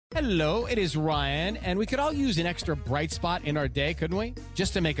Hello, it is Ryan, and we could all use an extra bright spot in our day, couldn't we?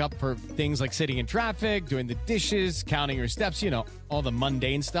 Just to make up for things like sitting in traffic, doing the dishes, counting your steps, all the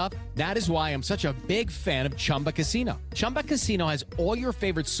mundane stuff. That is why I'm such a big fan of Chumba Casino. Chumba Casino has all your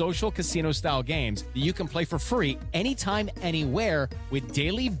favorite social casino-style games that you can play for free anytime, anywhere with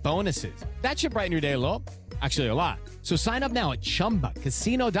daily bonuses. That should brighten your day a little. Actually, a lot. So sign up now at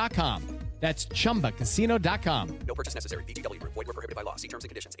ChumbaCasino.com. That's ChumbaCasino.com. No purchase necessary. VGW Group. Void where prohibited by law. See terms and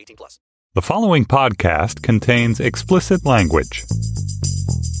conditions. 18+. The following podcast contains explicit language.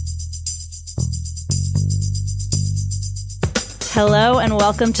 Hello and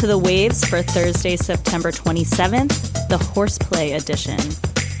welcome to The Waves for Thursday, September 27th, the Horseplay edition.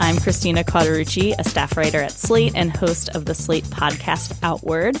 I'm Christina Cauterucci, a staff writer at Slate and host of the Slate podcast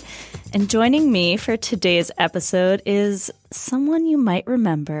Outward. And joining me for today's episode is someone you might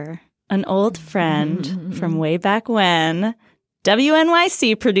remember. An old friend from way back when,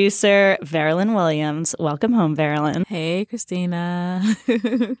 WNYC producer Verilyn Williams. Welcome home, Verilyn. Hey, Christina.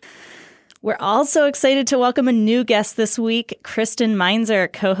 We're also excited to welcome a new guest this week, Kristen Meinzer,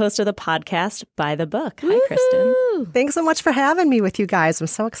 co-host of the podcast By the Book. Hi, Kristen. Thanks so much for having me with you guys. I'm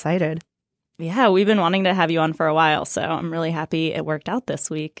so excited. Yeah, we've been wanting to have you on for a while, so I'm really happy it worked out this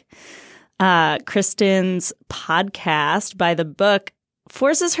week. Kristen's podcast By the Book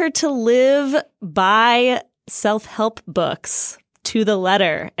forces her to live by self-help books to the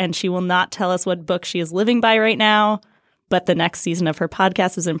letter, and she will not tell us what book she is living by right now, but the next season of her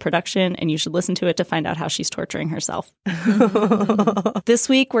podcast is in production, and you should listen to it to find out how she's torturing herself. This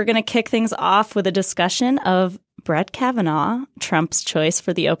week, we're going to kick things off with a discussion of Brett Kavanaugh, Trump's choice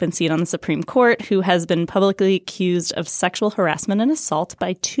for the open seat on the Supreme Court, who has been publicly accused of sexual harassment and assault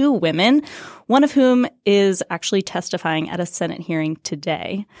by two women, one of whom is actually testifying at a Senate hearing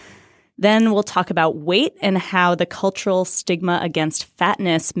today. Then we'll talk about weight and how the cultural stigma against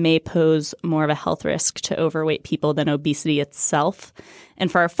fatness may pose more of a health risk to overweight people than obesity itself.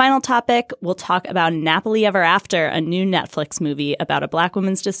 And for our final topic, we'll talk about Nappily Ever After, a new Netflix movie about a Black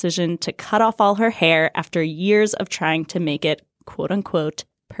woman's decision to cut off all her hair after years of trying to make it, quote unquote,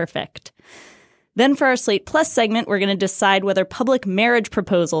 perfect. Then for our Slate Plus segment, we're going to decide whether public marriage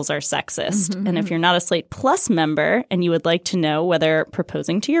proposals are sexist. And if you're not a Slate Plus member and you would like to know whether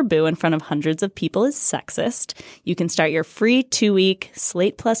proposing to your boo in front of hundreds of people is sexist, you can start your free 2-week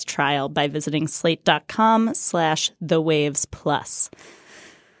Slate Plus trial by visiting slate.com/thewavesplus.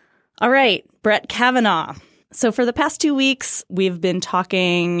 All right, Brett Kavanaugh. So for the past 2 weeks, we've been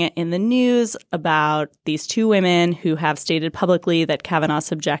talking in the news about these two women who have stated publicly that Kavanaugh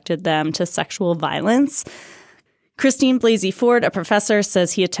subjected them to sexual violence. Christine Blasey Ford, a professor,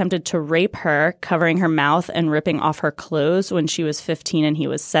 says he attempted to rape her, covering her mouth and ripping off her clothes when she was 15 and he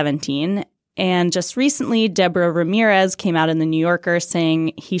was 17. And just recently, Deborah Ramirez came out in The New Yorker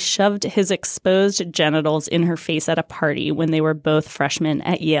saying he shoved his exposed genitals in her face at a party when they were both freshmen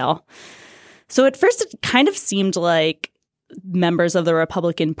at Yale. So at first, it kind of seemed like members of the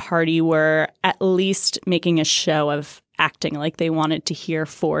Republican Party were at least making a show of acting like they wanted to hear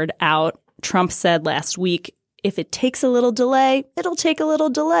Ford out. Trump said last week, if it takes a little delay, it'll take a little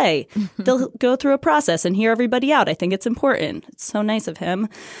delay. They'll go through a process and hear everybody out. I think it's important. It's so nice of him.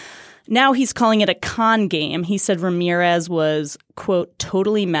 Now he's calling it a con game. He said Ramirez was, quote,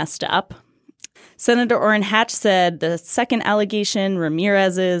 totally messed up. Senator Orrin Hatch said the second allegation,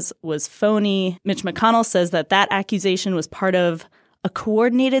 Ramirez's, was phony. Mitch McConnell says that accusation was part of a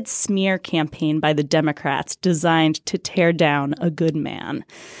coordinated smear campaign by the Democrats designed to tear down a good man.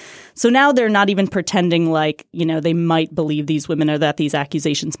 So now they're not even pretending like, they might believe these women or that these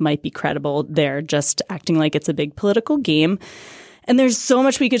accusations might be credible. They're just acting like it's a big political game. And there's so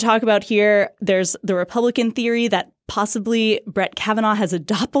much we could talk about here. There's the Republican theory that possibly Brett Kavanaugh has a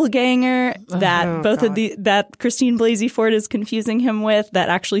doppelganger that Christine Blasey Ford is confusing him with, that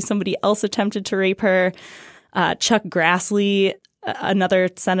actually somebody else attempted to rape her. Chuck Grassley, another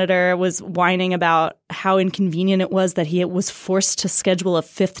senator, was whining about how inconvenient it was that he was forced to schedule a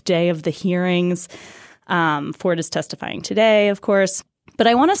fifth day of the hearings. Ford is testifying today, of course. But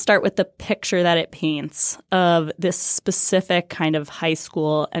I want to start with the picture that it paints of this specific kind of high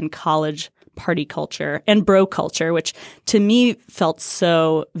school and college party culture and bro culture, which to me felt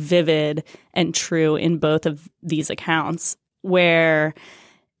so vivid and true in both of these accounts, where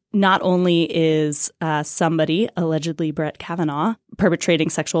not only is somebody, allegedly Brett Kavanaugh, perpetrating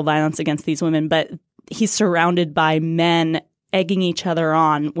sexual violence against these women, but he's surrounded by men egging each other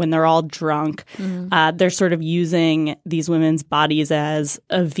on when they're all drunk. They're sort of using these women's bodies as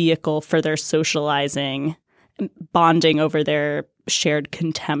a vehicle for their socializing, bonding over their shared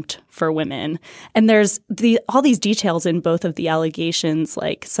contempt for women. And there's all these details in both of the allegations,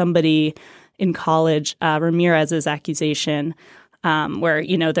 like somebody in college, Ramirez's accusation, where,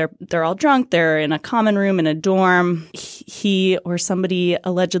 they're all drunk, they're in a common room in a dorm. He or somebody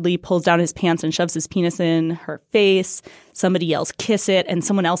allegedly pulls down his pants and shoves his penis in her face. Somebody yells, "Kiss it," and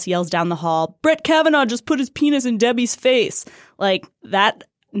someone else yells down the hall, "Brett Kavanaugh just put his penis in Debbie's face." Like that.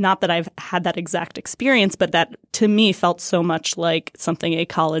 Not that I've had that exact experience, but that to me felt so much like something a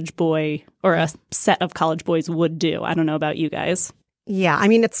college boy or a set of college boys would do. I don't know about you guys. Yeah, I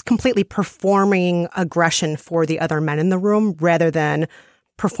mean, it's completely performing aggression for the other men in the room rather than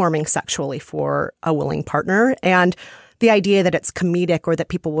performing sexually for a willing partner. And the idea that it's comedic or that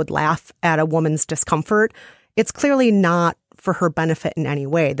people would laugh at a woman's discomfort, it's clearly not for her benefit in any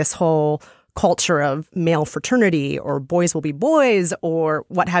way. This whole culture of male fraternity or boys will be boys or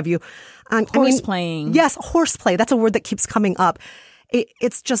what have you. Horseplaying. Yes, horseplay. That's a word that keeps coming up.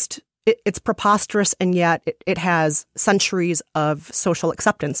 It's preposterous, and yet it has centuries of social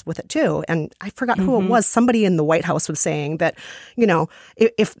acceptance with it too. And I forgot who it was. Somebody in the White House was saying that,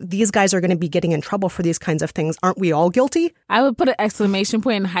 if these guys are going to be getting in trouble for these kinds of things, aren't we all guilty? I would put an exclamation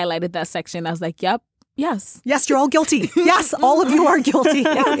point and highlighted that section. I was like, yep. Yes. Yes, you're all guilty. Yes, all of you are guilty.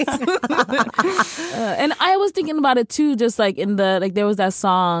 And I was thinking about it too, just like there was that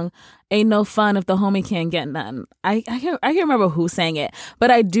song, "Ain't No Fun If the Homie Can't Get None." I can't remember who sang it, but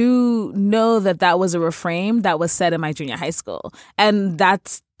I do know that was a refrain that was said in my junior high school. And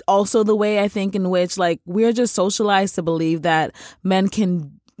that's also the way I think in which we're just socialized to believe that men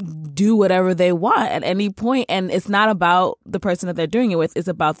can do whatever they want at any point, and it's not about the person that they're doing it with. It's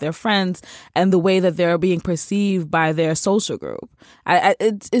about their friends and the way that they're being perceived by their social group.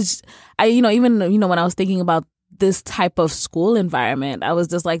 Even when I was thinking about this type of school environment, I was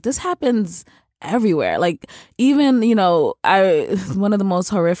just like, this happens everywhere. One of the most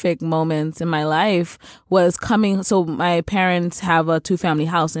horrific moments in my life was so my parents have a 2-family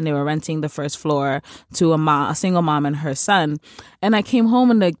house and they were renting the first floor to a single mom and her son. And I came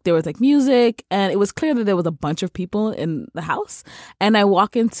home and there was music, and it was clear that there was a bunch of people in the house. And I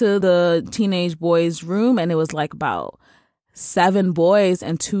walk into the teenage boys' room, and it was about 7 boys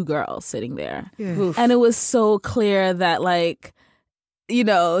and 2 girls sitting there. Yeah. And it was so clear that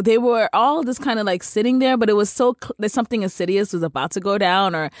they were all just kind of sitting there, but it was that something insidious was about to go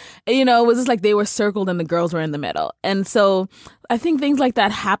down, or, it was just they were circled and the girls were in the middle. And so I think things like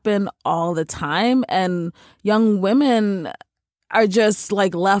that happen all the time, and young women are just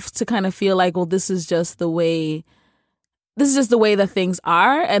left to kind of feel well, this is just the way that things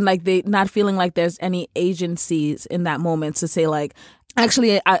are, and they not feeling like there's any agencies in that moment to say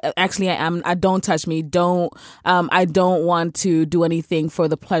Actually, I am. Don't touch me. I don't want to do anything for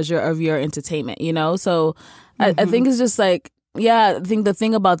the pleasure of your entertainment. So I think it's just I think the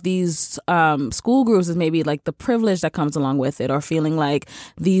thing about these school groups is maybe the privilege that comes along with it, or feeling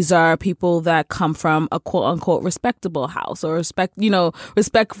these are people that come from a quote unquote respectable house, or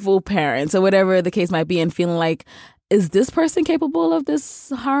respectful parents, or whatever the case might be, and feeling is this person capable of this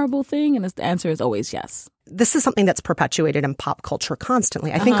horrible thing? And the answer is always yes. This is something that's perpetuated in pop culture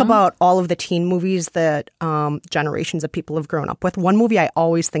constantly. I think about all of the teen movies that generations of people have grown up with. One movie I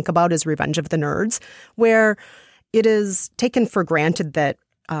always think about is Revenge of the Nerds, where it is taken for granted that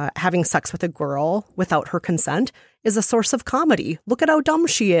having sex with a girl without her consent is a source of comedy. Look at how dumb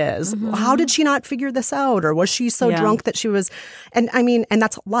she is. Mm-hmm. How did she not figure this out? Or was she so drunk that she was... And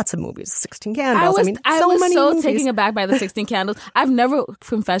that's lots of movies. 16 Candles. I was many so movies. Taken aback by the 16 Candles. I've never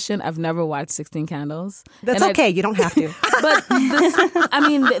watched 16 Candles. That's okay. You don't have to. But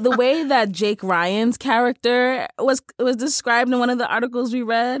the way that Jake Ryan's character was described in one of the articles we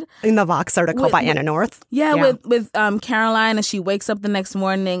read. In the Vox article by Anna North. Yeah. with Caroline, and she wakes up the next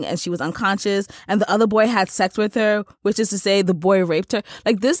morning and she was unconscious, and the other boy had sex with her, which is to say the boy raped her.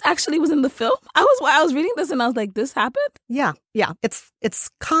 This actually was in the film. I was reading this and I was like, this happened? Yeah. It's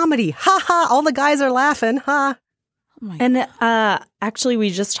comedy. Ha ha. All the guys are laughing. Ha. Oh and actually, we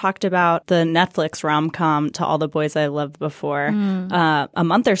just talked about the Netflix rom-com To All the Boys I Loved Before a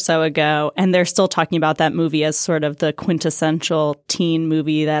month or so ago, and they're still talking about that movie as sort of the quintessential teen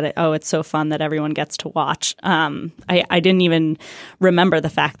movie that, it's so fun that everyone gets to watch. I didn't even remember the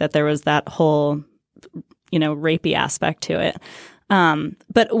fact that there was that whole rapey aspect to it.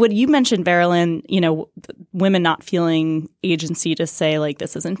 But what you mentioned, Verilyn, women not feeling agency to say,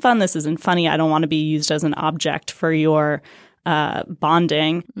 this isn't fun, this isn't funny, I don't want to be used as an object for your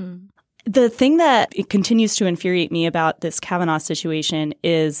bonding. Mm. The thing that it continues to infuriate me about this Kavanaugh situation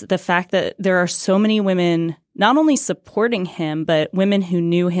is the fact that there are so many women not only supporting him, but women who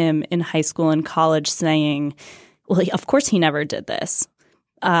knew him in high school and college saying, well, of course he never did this.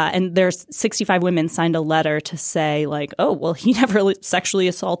 And there's 65 women signed a letter to say like, oh, well, he never sexually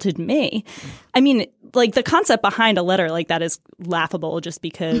assaulted me. I mean, like the concept behind a letter like that is laughable just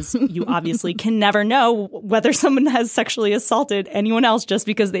because you obviously can never know whether someone has sexually assaulted anyone else just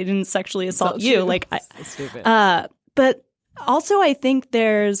because they didn't sexually assault you. Like, stupid. But also I think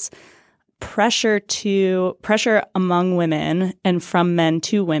there's pressure among women and from men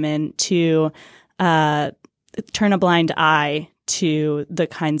to women to turn a blind eye to the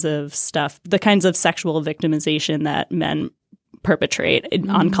kinds of sexual victimization that men perpetrate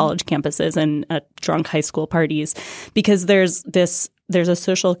on college campuses and at drunk high school parties, because there's a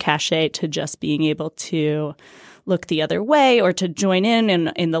social cachet to just being able to look the other way or to join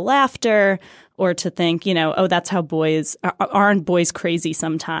in the laughter or to think, oh, that's how boys aren't boys crazy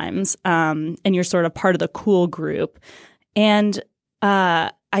sometimes, and you're sort of part of the cool group. And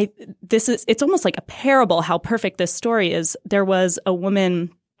it's almost like a parable how perfect this story is. There was a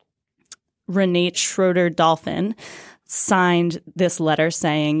woman, Renate Schroeder-Dolphin, signed this letter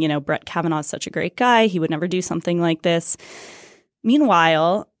saying, Brett Kavanaugh is such a great guy. He would never do something like this.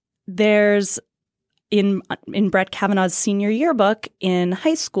 Meanwhile, there's in Brett Kavanaugh's senior yearbook in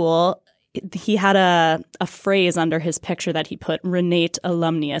high school, he had a phrase under his picture that he put, Renate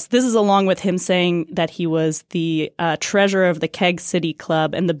Alumnius. This is along with him saying that he was the treasurer of the Keg City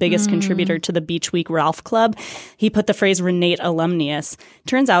Club and the biggest contributor to the Beach Week Ralph Club. He put the phrase Renate Alumnius.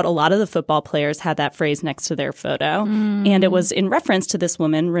 Turns out a lot of the football players had that phrase next to their photo. And it was in reference to this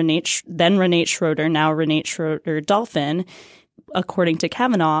woman, Renate Schroeder, now Renate Schroeder-Dolphin. According to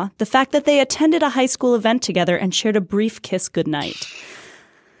Kavanaugh, the fact that they attended a high school event together and shared a brief kiss goodnight.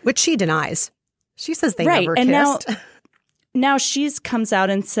 Which she denies. She says they right. never and kissed. Now she's comes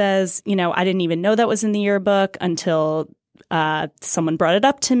out and says, I didn't even know that was in the yearbook until someone brought it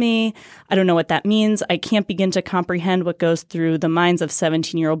up to me. I don't know what that means. I can't begin to comprehend what goes through the minds of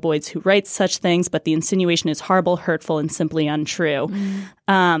 17-year-old boys who write such things, but the insinuation is horrible, hurtful, and simply untrue.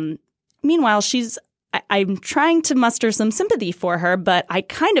 Meanwhile, I'm trying to muster some sympathy for her, but I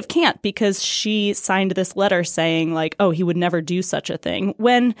kind of can't because she signed this letter saying like, oh, he would never do such a thing.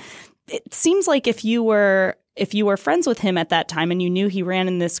 When it seems like if you were friends with him at that time and you knew he ran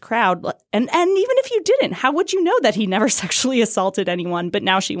in this crowd, and even if you didn't, how would you know that he never sexually assaulted anyone? But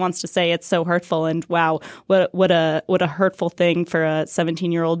now she wants to say it's so hurtful and wow, what a hurtful thing for a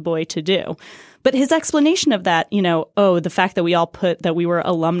 17-year-old boy to do. But his explanation of that, the fact that we all put that we were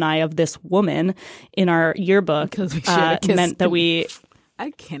alumni of this woman in our yearbook meant that we I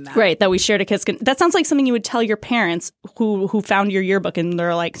cannot. Right, that we shared a kiss. That sounds like something you would tell your parents who found your yearbook and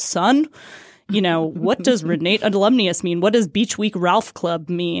they're like, son, what does Renate Alumnius mean? What does Beach Week Ralph Club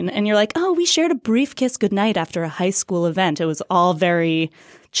mean? And you're like, oh, we shared a brief kiss goodnight after a high school event. It was all very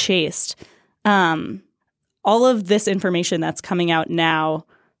chaste. All of this information that's coming out now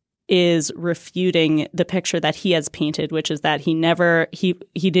is refuting the picture that he has painted, which is that he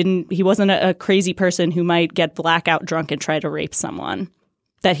wasn't a crazy person who might get blackout drunk and try to rape someone.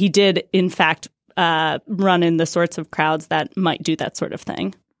 That he did, in fact, run in the sorts of crowds that might do that sort of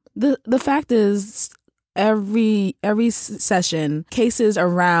thing. The fact is, every session, cases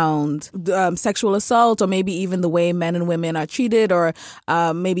around sexual assault or maybe even the way men and women are treated or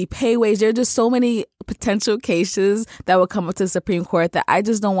maybe pay wage. There are just so many potential cases that will come up to the Supreme Court that I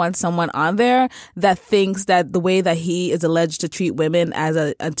just don't want someone on there that thinks that the way that he is alleged to treat women as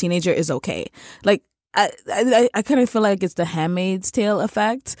a teenager is okay. Like, I kind of feel like it's the Handmaid's Tale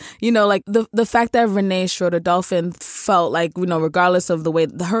effect. Like the fact that Renate Schroeder-Dolphin felt like, regardless of the way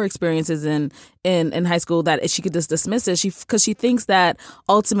her experiences in high school, that she could just dismiss it because she thinks that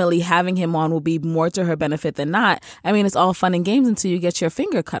ultimately having him on will be more to her benefit than not. I mean, it's all fun and games until you get your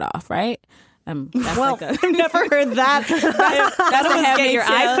finger cut off, right? I've never heard that. That's a get your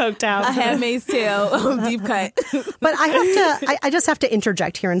eye poked out. A Handmaid's Tale deep cut. But I just have to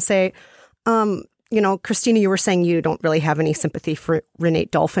interject here and say, Christina, you were saying you don't really have any sympathy for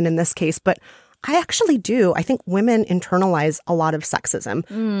Renate Dolphin in this case, but I actually do. I think women internalize a lot of sexism,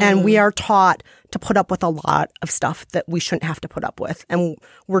 and we are taught to put up with a lot of stuff that we shouldn't have to put up with. And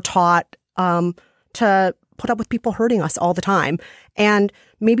we're taught to put up with people hurting us all the time. And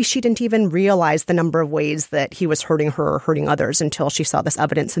maybe she didn't even realize the number of ways that he was hurting her or hurting others until she saw this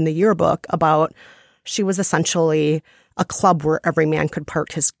evidence in the yearbook about she was essentially a club where every man could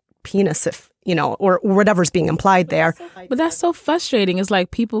park his penis if, or whatever's being implied there. But that's so frustrating. It's like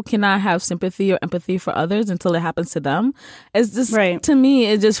people cannot have sympathy or empathy for others until it happens to them. It's just, right. To me,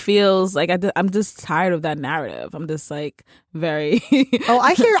 it just feels like I'm just tired of that narrative. I'm just like very... Oh,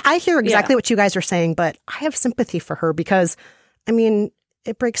 I hear exactly what you guys are saying, but I have sympathy for her because, I mean,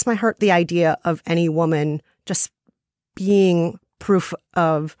 it breaks my heart, the idea of any woman just being proof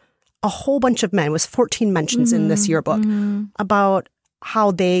of a whole bunch of men. It was 14 mentions in this yearbook about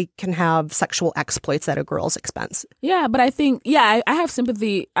how they can have sexual exploits at a girl's expense. Yeah, but I think, I have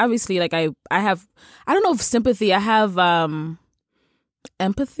sympathy. Obviously, like I don't know if sympathy, I have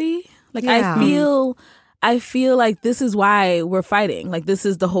empathy. Like I feel like this is why we're fighting. Like this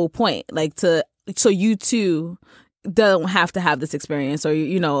is the whole point. Like so you too don't have to have this experience, or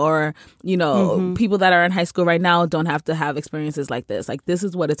people that are in high school right now don't have to have experiences like this. Like this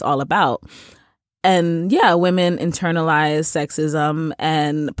is what it's all about. And yeah, women internalize sexism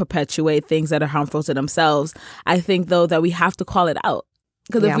and perpetuate things that are harmful to themselves. I think, though, that we have to call it out.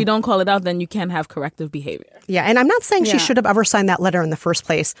 Because if we don't call it out, then you can't have corrective behavior. Yeah, and I'm not saying she should have ever signed that letter in the first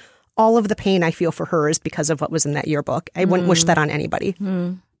place. All of the pain I feel for her is because of what was in that yearbook. I wouldn't wish that on anybody.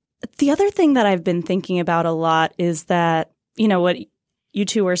 The other thing that I've been thinking about a lot is that, what you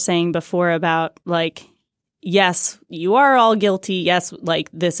two were saying before about, like, yes, you are all guilty. Yes, like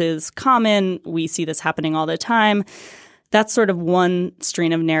this is common. We see this happening all the time. That's sort of one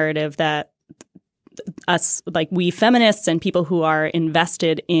strain of narrative that us, like we feminists and people who are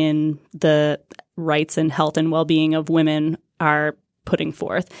invested in the rights and health and well-being of women are putting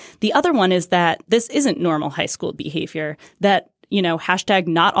forth. The other one is that this isn't normal high school behavior, that, hashtag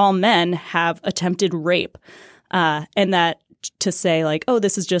not all men have attempted rape, and that to say like, oh,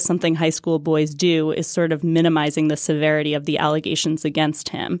 this is just something high school boys do is sort of minimizing the severity of the allegations against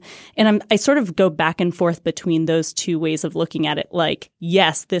him. And I sort of go back and forth between those two ways of looking at it. Like,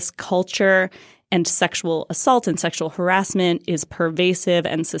 yes, this culture and sexual assault and sexual harassment is pervasive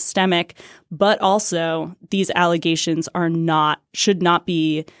and systemic, but also these allegations should not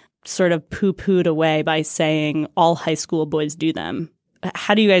be sort of poo-pooed away by saying all high school boys do them.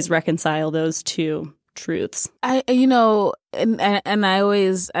 How do you guys reconcile those two truths? The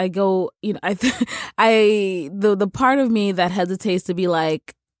part of me that hesitates to be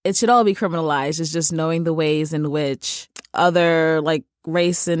like, it should all be criminalized is just knowing the ways in which other like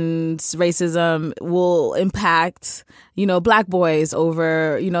race and racism will impact, Black boys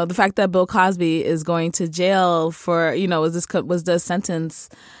over, the fact that Bill Cosby is going to jail for, was the sentence.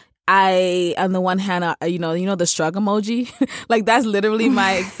 On the one hand, the shrug emoji, like that's literally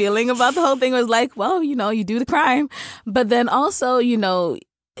my feeling about the whole thing was like, well, you do the crime. But then also,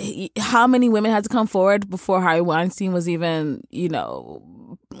 how many women had to come forward before Harvey Weinstein was even,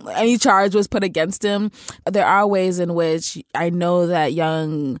 any charge was put against him. There are ways in which I know that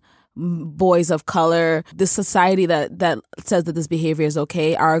young boys of color, this society that says that this behavior is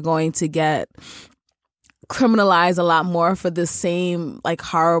okay, are going to get criminalized a lot more for the same like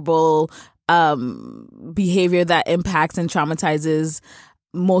horrible behavior that impacts and traumatizes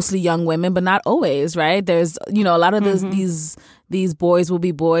mostly young women, but not always, right? There's, a lot of these boys will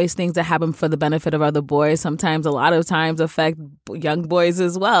be boys, things that happen for the benefit of other boys, sometimes a lot of times affect young boys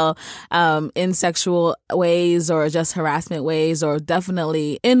as well, in sexual ways or just harassment ways, or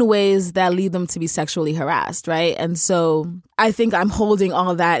definitely in ways that lead them to be sexually harassed, right? And so I think I'm holding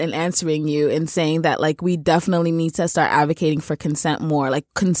all that and answering you and saying that like we definitely need to start advocating for consent more.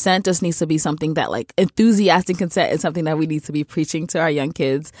 Like consent just needs to be something that like enthusiastic consent is something that we need to be preaching to our young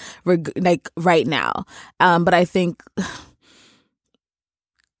kids like right now. But I think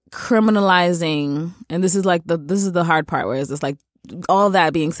criminalizing, and this is the hard part, where it's just like all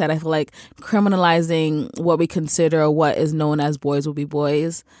that being said, I feel like criminalizing what we consider what is known as boys will be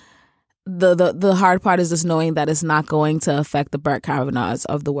boys. The hard part is just knowing that it's not going to affect the Brett Kavanaughs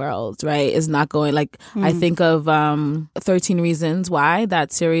of the world, right? It's not going like I think of 13 Reasons Why,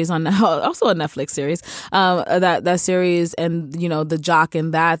 that series on also a Netflix series, that series, and the jock in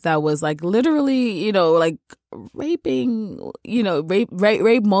that was like literally like raping,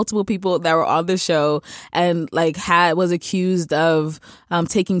 rape multiple people that were on the show, and like was accused of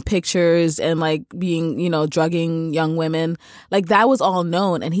taking pictures and like being, drugging young women. Like that was all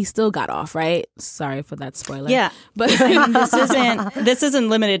known, and he still got off, right? Sorry for that spoiler. Yeah, but this isn't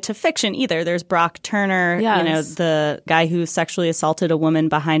limited to fiction either. There's Brock Turner, the guy who sexually assaulted a woman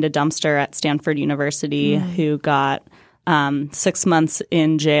behind a dumpster at Stanford University, who got 6 months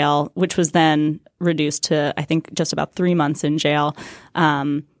in jail, which was then reduced to, I think, just about 3 months in jail,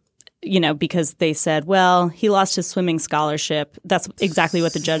 because they said, well, he lost his swimming scholarship. That's exactly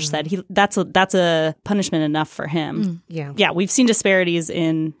what the judge said. That's a punishment enough for him. Yeah. We've seen disparities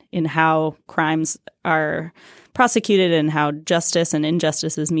in how crimes are prosecuted and how justice and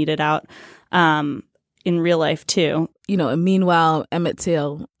injustice is meted out in real life too. And meanwhile, Emmett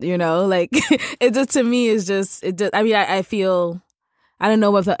Till, like it just, to me, is just, I feel, I don't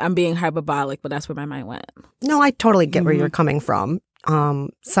know if I'm being hyperbolic, but that's where my mind went. No, I totally get where you're coming from.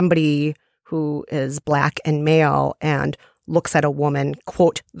 Somebody who is Black and male and looks at a woman,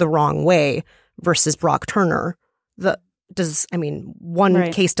 quote, the wrong way versus Brock Turner.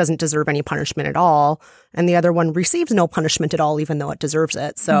 One case doesn't deserve any punishment at all, and the other one receives no punishment at all, even though it deserves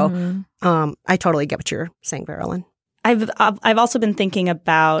it. So I totally get what you're saying, Verilyn. I've also been thinking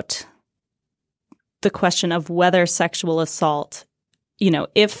about the question of whether sexual assault,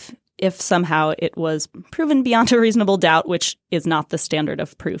 if somehow it was proven beyond a reasonable doubt, which is not the standard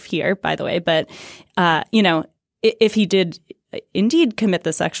of proof here, by the way, but, if he did indeed commit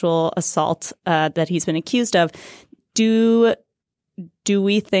the sexual assault that he's been accused of, do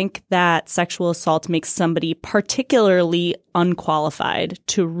we think that sexual assault makes somebody particularly unqualified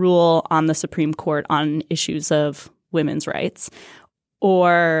to rule on the Supreme Court on issues of women's rights?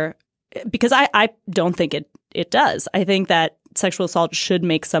 Or because I don't think it does. I think that sexual assault should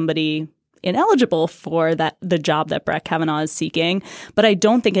make somebody ineligible for the job that Brett Kavanaugh is seeking, but I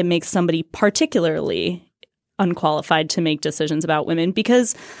don't think it makes somebody particularly unqualified to make decisions about women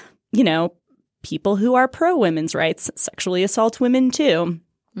because, people who are pro-women's rights sexually assault women too.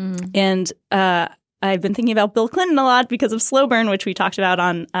 And I've been thinking about Bill Clinton a lot because of Slow Burn, which we talked about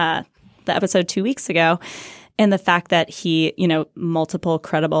on the episode 2 weeks ago, and the fact that he, multiple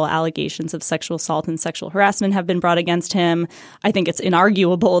credible allegations of sexual assault and sexual harassment have been brought against him. I think it's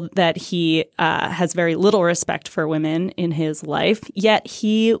inarguable that he has very little respect for women in his life, yet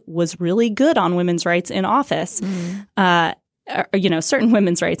he was really good on women's rights in office. Certain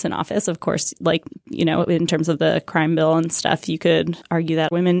women's rights in office, of course, in terms of the crime bill and stuff, you could argue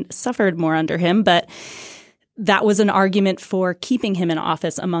that women suffered more under him. But that was an argument for keeping him in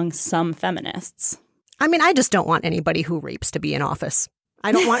office among some feminists. I just don't want anybody who rapes to be in office.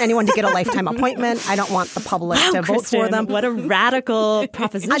 I don't want anyone to get a lifetime appointment. I don't want the public to vote for them. What a radical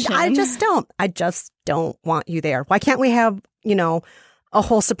proposition. I just don't. I just don't want you there. Why can't we have, a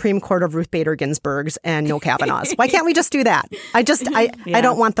whole Supreme Court of Ruth Bader Ginsburgs and no Kavanaughs? Why can't we just do that? I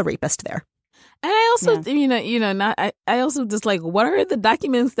don't want the rapist there. And I also, I also just what are the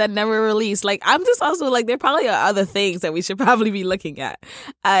documents that never released? I'm just also there probably are other things that we should probably be looking at.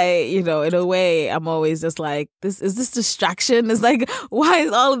 In a way, I'm always just this distraction? It's why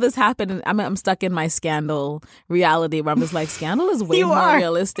is all of this happening? I'm stuck in my Scandal reality where I'm just Scandal is way more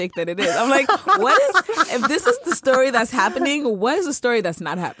realistic than it is. I'm if this is the story that's happening, what is the story that's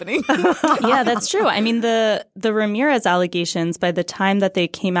not happening? Yeah, that's true. The Ramirez allegations, by the time that they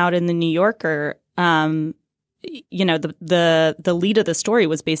came out in the New Yorker, the lead of the story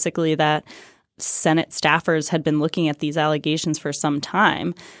was basically that Senate staffers had been looking at these allegations for some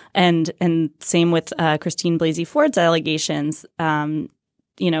time, and same with Christine Blasey Ford's allegations. Dianne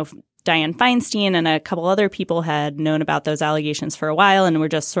Feinstein and a couple other people had known about those allegations for a while, and were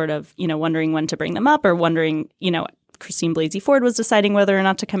just sort of wondering when to bring them up, or wondering Christine Blasey Ford was deciding whether or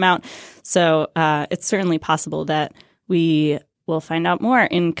not to come out. So it's certainly possible that we will find out more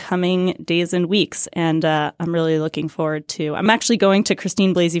in coming days and weeks. And I'm really looking forward to – I'm actually going to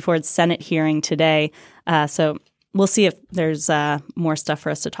Christine Blasey Ford's Senate hearing today. So we'll see if there's more stuff for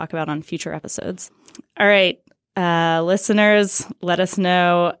us to talk about on future episodes. All right. Listeners, let us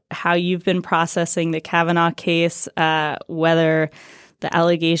know how you've been processing the Kavanaugh case, whether the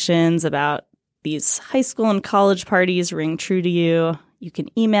allegations about these high school and college parties ring true to you. You can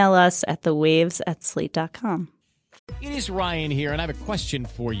email us at thewaves@slate.com. It is Ryan here, and I have a question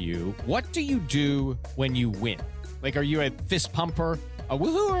for you. What do you do when you win? Are you a fist pumper, a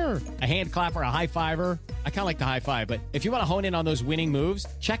woo-hooer, a hand clapper, a high-fiver? I kind of like the high-five, but if you want to hone in on those winning moves,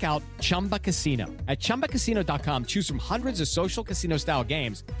 check out Chumba Casino. At ChumbaCasino.com, choose from hundreds of social casino-style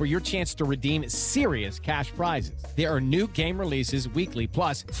games for your chance to redeem serious cash prizes. There are new game releases weekly,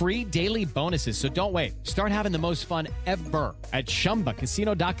 plus free daily bonuses, so don't wait. Start having the most fun ever at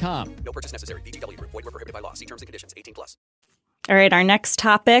ChumbaCasino.com. No purchase necessary. VGW Group. Void where prohibited by law. See terms and conditions. 18+. All right, our next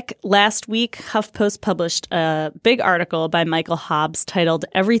topic. Last week, HuffPost published a big article by Michael Hobbs titled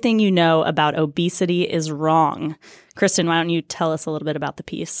 "Everything You Know About Obesity is Wrong." Kristen, why don't you tell us a little bit about the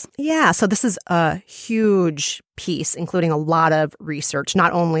piece? Yeah, so this is a huge piece, including a lot of research,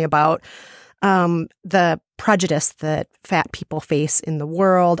 not only about the prejudice that fat people face in the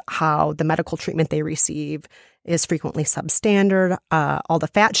world, how the medical treatment they receive is frequently substandard, all the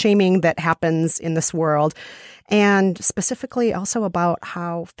fat shaming that happens in this world, and specifically also about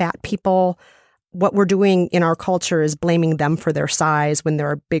how fat people, what we're doing in our culture is blaming them for their size when there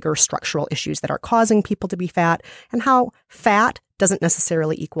are bigger structural issues that are causing people to be fat, and how fat doesn't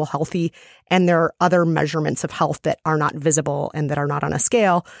necessarily equal healthy, and there are other measurements of health that are not visible and that are not on a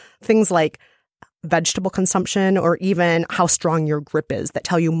scale, things like vegetable consumption or even how strong your grip is, that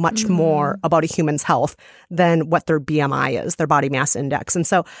tell you much more about a human's health than what their BMI is, their body mass index. And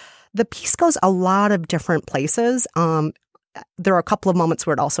so the piece goes a lot of different places. There are a couple of moments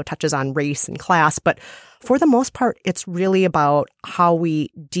where it also touches on race and class, but for the most part, it's really about how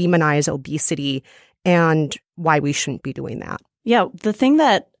we demonize obesity and why we shouldn't be doing that. Yeah, the thing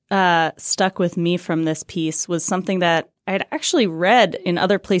that stuck with me from this piece was something that I'd actually read in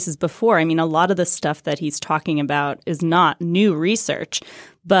other places before. I mean, a lot of the stuff that he's talking about is not new research,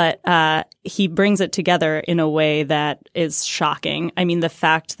 but he brings it together in a way that is shocking. I mean, the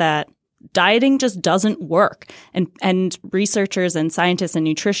fact that dieting just doesn't work. And researchers and scientists and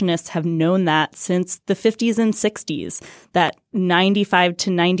nutritionists have known that since the 50s and 60s, that 95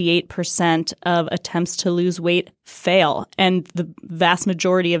 to 98% of attempts to lose weight fail. And the vast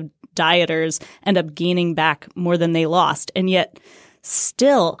majority of dieters end up gaining back more than they lost. And yet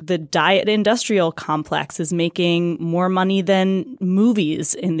still, the diet industrial complex is making more money than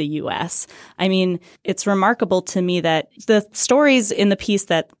movies in the U.S. I mean, it's remarkable to me that the stories in the piece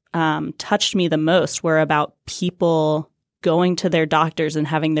that touched me the most were about people going to their doctors and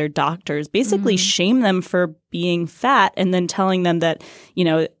having their doctors basically shame them for being fat and then telling them that, you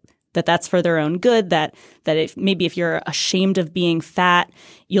know, that's for their own good, that if you're ashamed of being fat,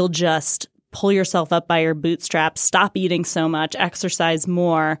 you'll just pull yourself up by your bootstraps, stop eating so much, exercise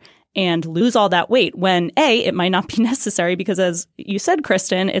more, and lose all that weight when A, it might not be necessary because, as you said,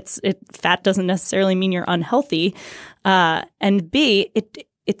 Kristen, fat doesn't necessarily mean you're unhealthy, and B,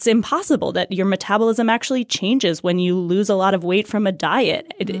 it's impossible that your metabolism actually changes when you lose a lot of weight from a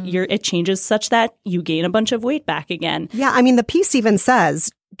diet. It changes such that you gain a bunch of weight back again. Yeah, I mean, the piece even says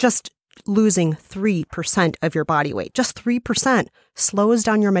just losing 3% of your body weight, just 3% slows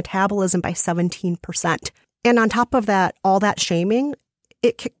down your metabolism by 17%. And on top of that, all that shaming,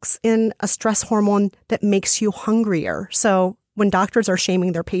 it kicks in a stress hormone that makes you hungrier. So when doctors are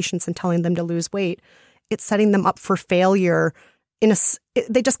shaming their patients and telling them to lose weight, it's setting them up for failure.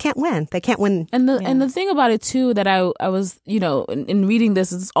 They just can't win. They can't win. And the thing about it too that I was, in reading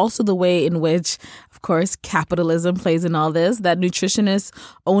this is also the way in which, of course, capitalism plays in all this. That nutritionists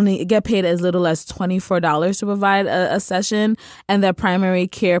only get paid as little as $24 to provide a session, and that primary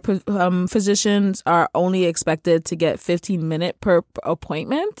care physicians are only expected to get 15-minute per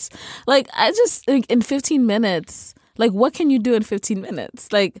appointment. Like, I just think in 15 minutes, like, what can you do in 15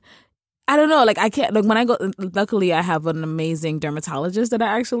 minutes? Like, I don't know. Like, I can't, like, when I go, luckily I have an amazing dermatologist that I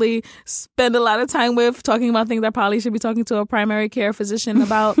actually spend a lot of time with talking about things I probably should be talking to a primary care physician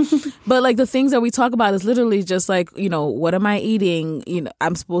about. But like the things that we talk about is literally just like, what am I eating?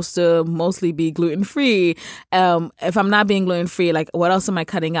 I'm supposed to mostly be gluten-free. If I'm not being gluten-free, like what else am I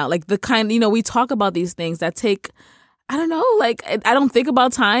cutting out? Like the kind, we talk about these things that take, I don't know, like I don't think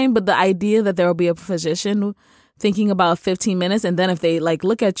about time, but the idea that there will be a physician thinking about 15 minutes, and then if they like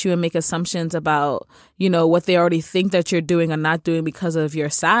look at you and make assumptions about, what they already think that you're doing or not doing because of your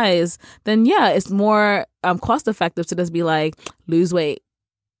size, then yeah, it's more cost effective to just be like, lose weight,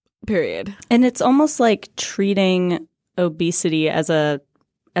 period. And it's almost like treating obesity as a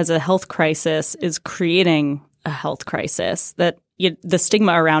health crisis is creating a health crisis, that the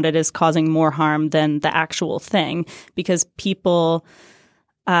stigma around it is causing more harm than the actual thing, because people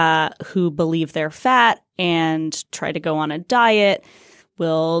who believe they're fat and try to go on a diet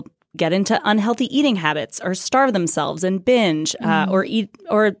will get into unhealthy eating habits or starve themselves and binge,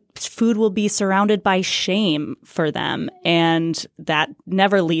 or food will be surrounded by shame for them. And that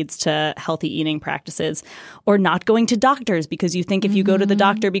never leads to healthy eating practices. Or not going to doctors, because you think if you go to the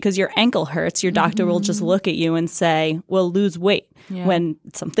doctor because your ankle hurts, your doctor will just look at you and say, well, lose weight, when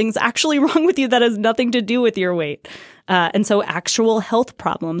something's actually wrong with you that has nothing to do with your weight. And so actual health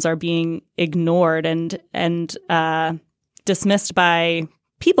problems are being ignored and dismissed by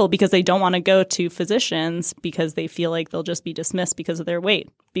people because they don't want to go to physicians because they feel like they'll just be dismissed because of their weight,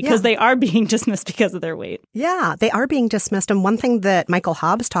 because they are being dismissed because of their weight. Yeah, they are being dismissed. And one thing that Michael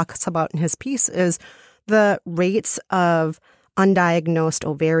Hobbs talks about in his piece is the rates of undiagnosed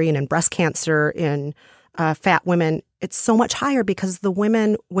ovarian and breast cancer in fat women. It's so much higher because the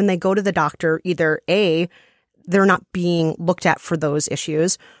women, when they go to the doctor, either A, they're not being looked at for those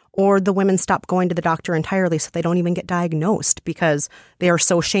issues, or the women stop going to the doctor entirely so they don't even get diagnosed because they are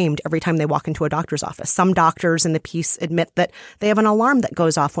so shamed every time they walk into a doctor's office. Some doctors in the piece admit that they have an alarm that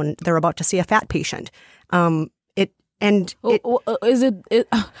goes off when they're about to see a fat patient. And is it?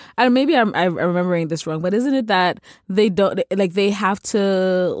 Maybe I'm remembering this wrong, but isn't it that they don't like they have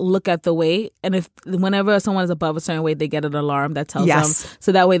to look at the weight, and if whenever someone is above a certain weight, they get an alarm that tells them,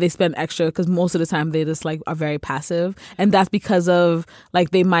 so that way they spend extra because most of the time they just like are very passive, and that's because of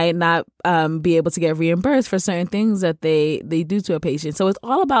like they might not be able to get reimbursed for certain things that they do to a patient. So it's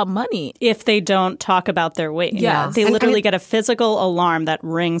all about money if they don't talk about their weight. Yeah, they literally get a physical alarm that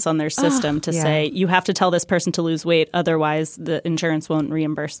rings on their system to say you have to tell this person to lose weight. Otherwise, the insurance won't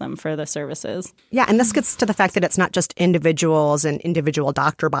reimburse them for the services. Yeah, and this gets to the fact that it's not just individuals and individual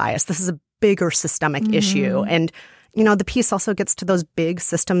doctor bias. This is a bigger systemic issue. And, you know, the piece also gets to those big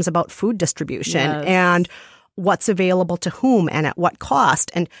systems about food distribution and what's available to whom and at what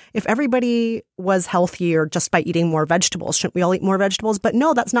cost. And if everybody was healthier just by eating more vegetables, shouldn't we all eat more vegetables? But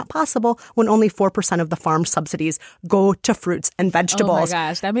no, that's not possible when only 4% of the farm subsidies go to fruits and vegetables. Oh my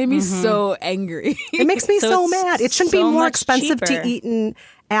gosh, that made me so angry. It makes me so mad. It shouldn't be more expensive to eat an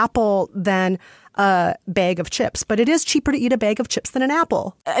apple than a bag of chips, but it is cheaper to eat a bag of chips than an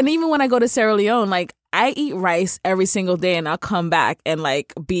apple. And even when I go to Sierra Leone, like I eat rice every single day and I'll come back and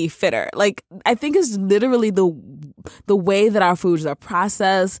like be fitter. Like I think it's literally the way that our foods are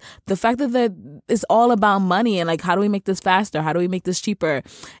processed, the fact that it's all about money and like how do we make this faster? How do we make this cheaper?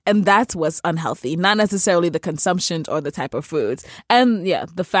 And that's what's unhealthy, not necessarily the consumption or the type of foods. And yeah,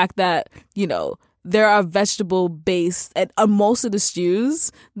 the fact that, you know, there are vegetable-based, and most of the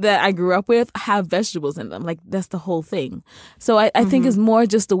stews that I grew up with have vegetables in them. Like, that's the whole thing. So I think it's more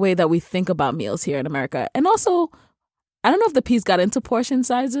just the way that we think about meals here in America. And also, I don't know if the piece got into portion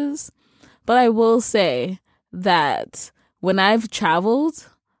sizes, but I will say that when I've traveled,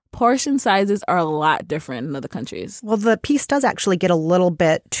 portion sizes are a lot different in other countries. Well, the piece does actually get a little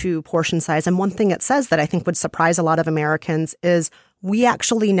bit to portion size. And one thing it says that I think would surprise a lot of Americans is we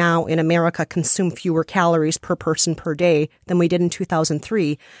actually now in America consume fewer calories per person per day than we did in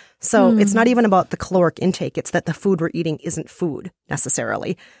 2003. So it's not even about the caloric intake. It's that the food we're eating isn't food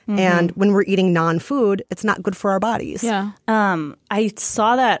necessarily. And when we're eating non-food, it's not good for our bodies. Yeah. I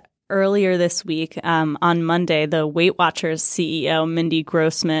saw that earlier this week. On Monday, the Weight Watchers CEO, Mindy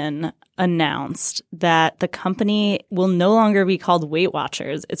Grossman, announced that the company will no longer be called Weight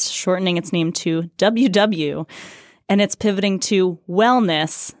Watchers. It's shortening its name to WW. And it's pivoting to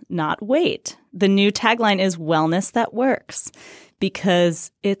wellness, not weight. The new tagline is wellness that works,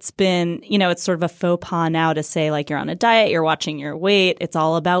 because it's been, you know, it's sort of a faux pas now to say like you're on a diet, you're watching your weight. It's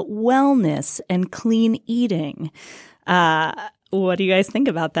all about wellness and clean eating. What do you guys think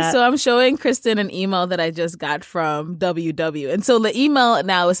about that? So I'm showing Kristen an email that I just got from WW. And so the email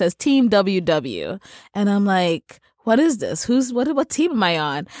now, it says Team WW. And I'm like, what is this? What team am I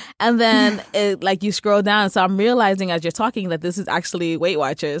on? And then like you scroll down. So I'm realizing as you're talking that this is actually Weight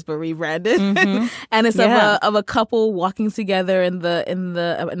Watchers, but rebranded. And it's of a couple walking together in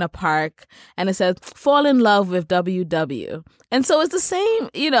a park. And it says, fall in love with WW. And so it's the same,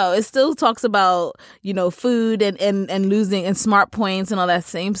 you know, it still talks about, you know, food and losing and smart points and all that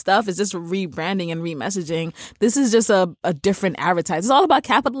same stuff. It's just rebranding and remessaging. This is just a different advertising. It's all about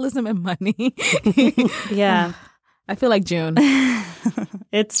capitalism and money. Yeah. I feel like June.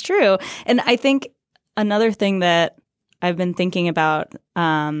 It's true. And I think another thing that I've been thinking about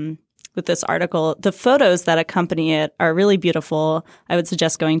with this article, the photos that accompany it are really beautiful. I would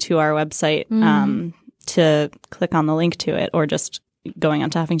suggest going to our website to click on the link to it, or just going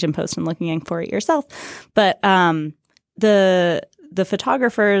onto Huffington Post and looking for it yourself. But the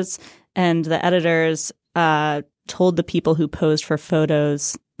photographers and the editors told the people who posed for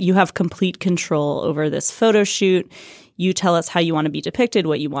photos, you have complete control over this photo shoot. You tell us how you want to be depicted,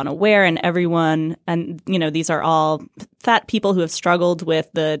 what you want to wear, and everyone. And, you know, these are all fat people who have struggled with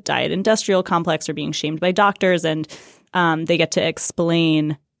the diet industrial complex or being shamed by doctors. And they get to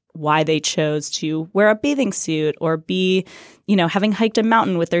explain why they chose to wear a bathing suit or be, you know, having hiked a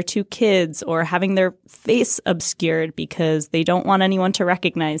mountain with their 2 kids, or having their face obscured because they don't want anyone to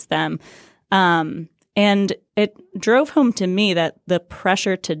recognize them. And it drove home to me that the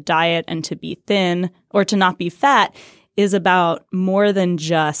pressure to diet and to be thin or to not be fat is about more than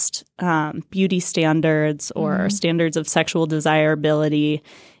just beauty standards or standards of sexual desirability.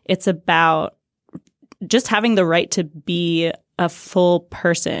 It's about just having the right to be a full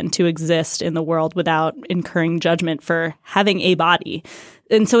person, to exist in the world without incurring judgment for having a body.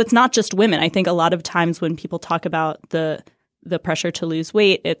 And so it's not just women. I think a lot of times when people talk about the pressure to lose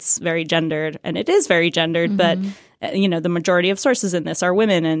weight, it's very gendered, and it is very gendered. But, you know, the majority of sources in this are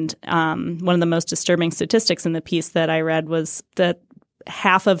women. And one of the most disturbing statistics in the piece that I read was that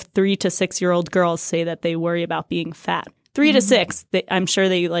half of 3 to 6 year old girls say that they worry about being fat. 3 to 6, I'm sure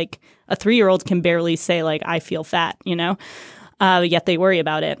they like a 3-year-old can barely say like, I feel fat, yet they worry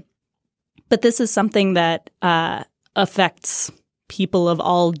about it. But this is something that affects people of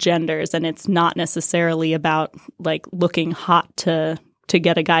all genders, and it's not necessarily about like looking hot to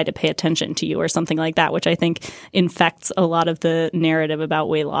get a guy to pay attention to you or something like that, which I think infects a lot of the narrative about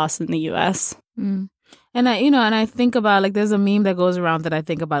weight loss in the U.S. Mm. And I think about like there's a meme that goes around that I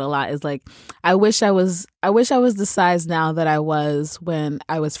think about a lot is like I wish I was the size now that I was when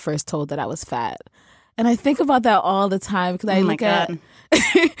I was first told that I was fat. And I think about that all the time because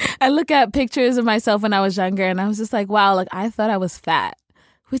I look at pictures of myself when I was younger and I was just like, wow, like I thought I was fat,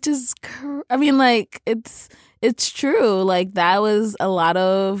 which is like it's true. Like that was a lot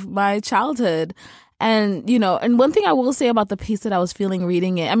of my childhood. And, and one thing I will say about the piece that I was feeling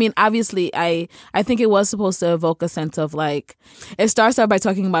reading it, I mean, obviously, I think it was supposed to evoke a sense of like, it starts out by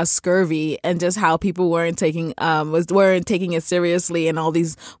talking about scurvy and just how people weren't taking it seriously and all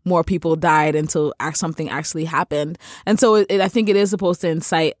these more people died until something actually happened. And so I think it is supposed to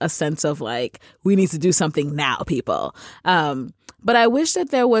incite a sense of like, we need to do something now, people. But I wish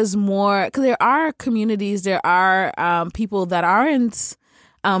that there was more, because there are communities, there are people that aren't,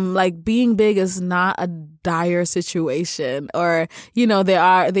 like being big is not a dire situation, or they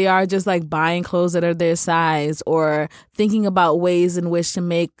are just like buying clothes that are their size or thinking about ways in which to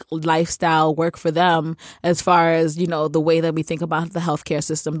make lifestyle work for them, as far as the way that we think about the healthcare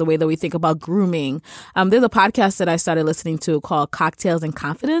system, the way that we think about grooming. There's a podcast that I started listening to called Cocktails and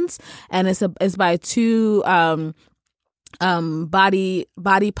Confidence, and it's by two body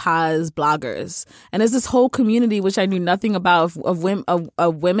pause bloggers, and there's this whole community which I knew nothing about of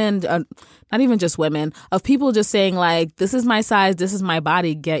women, not even just women, of people just saying like, this is my size, this is my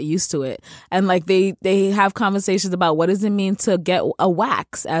body, get used to it. And like they have conversations about what does it mean to get a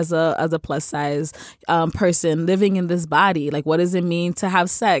wax as a plus size person living in this body, like what does it mean to have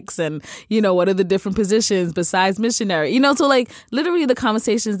sex, and what are the different positions besides missionary, so like literally the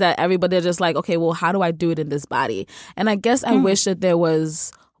conversations that everybody are just like, okay, well, how do I do it in this body? And I guess I wish that there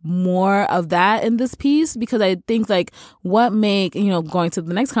was more of that in this piece, because I think like what going to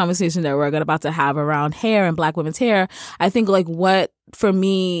the next conversation that we're about to have around hair and Black women's hair, I think like what for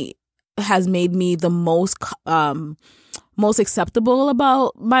me has made me the most acceptable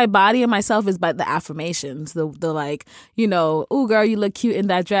about my body and myself is by the affirmations, the like, ooh, girl, you look cute in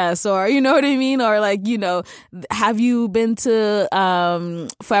that dress, or you know what I mean, or like, have you been to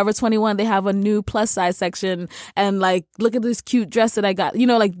Forever 21? They have a new plus size section, and like, look at this cute dress that I got,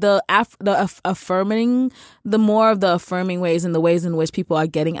 like the affirming, the more of the affirming ways and the ways in which people are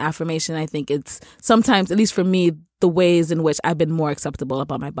getting affirmation. I think it's sometimes, at least for me, the ways in which I've been more acceptable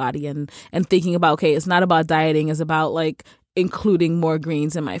about my body and thinking about, okay, it's not about dieting, it's about like including more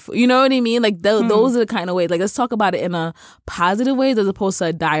greens in my food. You know what I mean? Like those are the kind of ways, like let's talk about it in a positive way as opposed to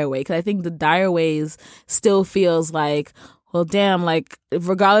a dire way. Because I think the dire ways still feels like, well, damn, like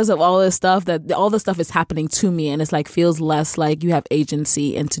regardless of all this stuff, that all the stuff is happening to me, and it's like feels less like you have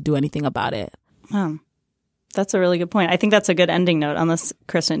agency and to do anything about it. That's a really good point. I think that's a good ending note. Unless,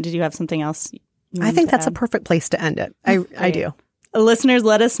 Kristen, did you have something else? I think that's a perfect place to end it. I do. Listeners,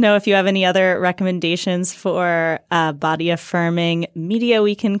 let us know if you have any other recommendations for body affirming media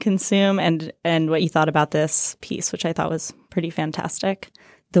we can consume, and what you thought about this piece, which I thought was pretty fantastic.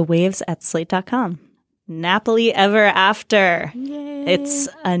 The Waves at Slate.com. Nappily Ever After. Yay. It's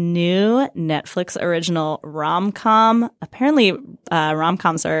a new Netflix original rom-com. Apparently,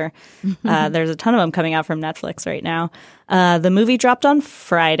 rom-coms are, there's a ton of them coming out from Netflix right now. The movie dropped on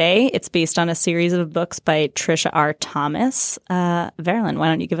Friday. It's based on a series of books by Trisha R. Thomas. Verlyn, why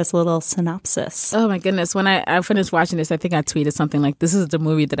don't you give us a little synopsis? Oh, my goodness. When I finished watching this, I think I tweeted something like, this is the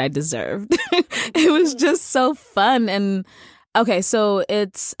movie that I deserved. It was just so fun. And okay, so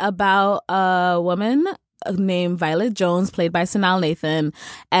it's about a woman named Violet Jones, played by Sanaa Lathan,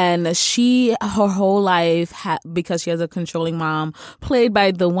 and her whole life, because she has a controlling mom, played by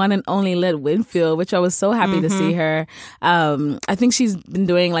the one and only Lynn Winfield, which I was so happy to see her. I think she's been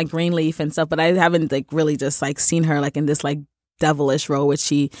doing like Greenleaf and stuff, but I haven't like really just like seen her like in this like devilish role, which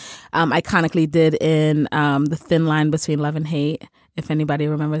she iconically did in The Thin Line Between Love and Hate, if anybody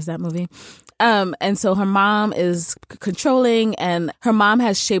remembers that movie. And so her mom is controlling, and her mom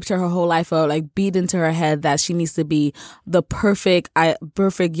has shaped her whole life out, like beat into her head that she needs to be the perfect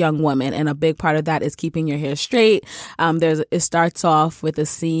young woman. And a big part of that is keeping your hair straight. It starts off with a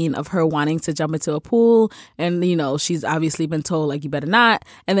scene of her wanting to jump into a pool, and, she's obviously been told like, you better not.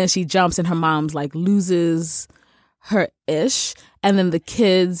 And then she jumps and her mom's like loses her ish. And then the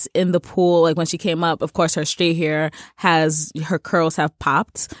kids in the pool, like when she came up, of course, her straight hair her curls have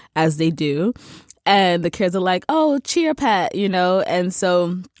popped, as they do. And the kids are like, oh, cheer pet, you know? And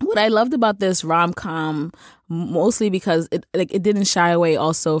so what I loved about this rom-com, mostly because it didn't shy away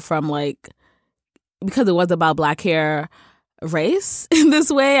also from like, because it was about Black hair race in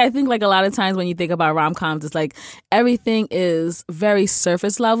this way. I think like a lot of times when you think about rom-coms, it's like everything is very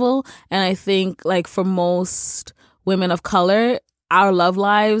surface level. And I think like for most women of color, our love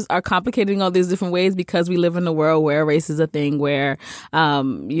lives are complicated in all these different ways because we live in a world where race is a thing, where,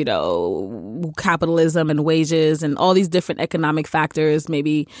 you know, capitalism and wages and all these different economic factors.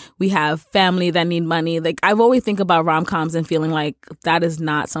 Maybe we have family that need money. Like I've always think about rom-coms and feeling like that is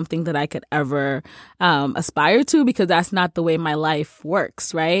not something that I could ever aspire to because that's not the way my life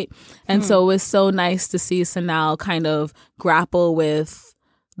works, right? And so it's so nice to see Sanal kind of grapple with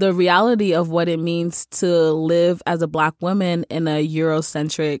the reality of what it means to live as a Black woman in a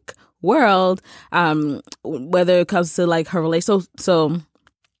Eurocentric world, whether it comes to like her relationship. So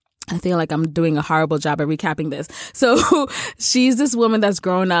I feel like I'm doing a horrible job at recapping this. So she's this woman that's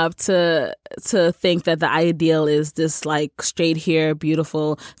grown up to think that the ideal is this like straight hair,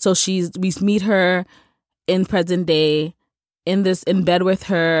 beautiful. So we meet her in present day in bed with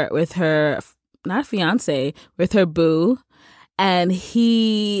her not fiance, with her boo. And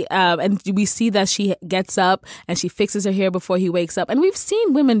and we see that she gets up and she fixes her hair before he wakes up. And we've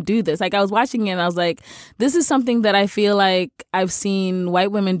seen women do this. Like I was watching it and I was like, this is something that I feel like I've seen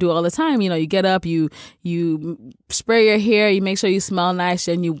white women do all the time. You know, you get up, you spray your hair, you make sure you smell nice,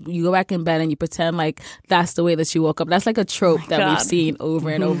 and you go back in bed and you pretend like that's the way that you woke up. That's like a trope that we've seen over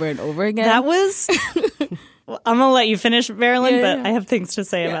and over and over again. That was... I'm going to let you finish, Marilyn, but I have things to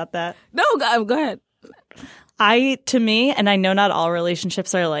say about that. No, go ahead. To me, and I know not all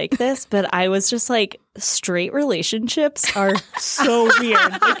relationships are like this, but I was just like, straight relationships are so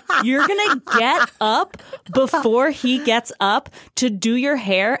weird. Like, you're going to get up before he gets up to do your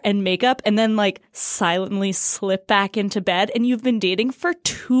hair and makeup and then like silently slip back into bed. And you've been dating for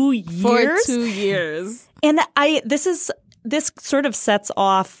 2 years? For 2 years. And this sort of sets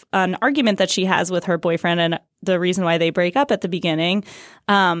off an argument that she has with her boyfriend and the reason why they break up at the beginning.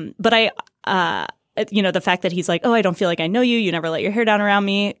 But you know, the fact that he's like, oh, I don't feel like I know you. You never let your hair down around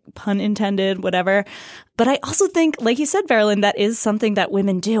me. Pun intended, whatever. But I also think, like you said, Marilyn, that is something that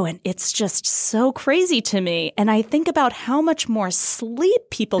women do. And it's just so crazy to me. And I think about how much more sleep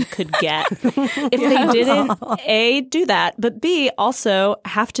people could get if they didn't, A, do that, but B, also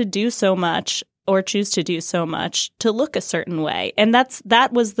have to do so much or choose to do so much to look a certain way. And that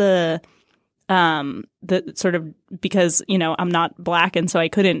was the sort of, because, you know, I'm not Black and so I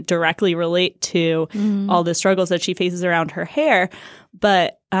couldn't directly relate to all the struggles that she faces around her hair.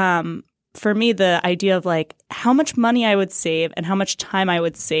 But for me, the idea of like how much money I would save and how much time I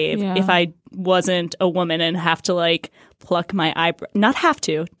would save if I wasn't a woman and have to like pluck my eyebrow, not have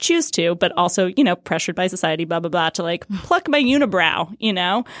to, choose to, but also, you know, pressured by society, blah, blah, blah, to like pluck my unibrow, you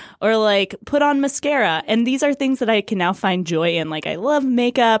know, or like put on mascara. And these are things that I can now find joy in. Like I love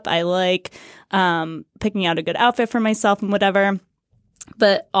makeup. I like picking out a good outfit for myself and whatever.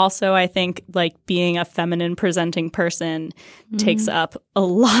 But also I think like being a feminine presenting person takes up a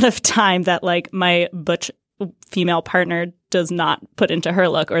lot of time that like my butch female partner does not put into her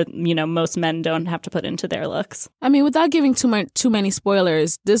look, or, you know, most men don't have to put into their looks. I mean, without giving too many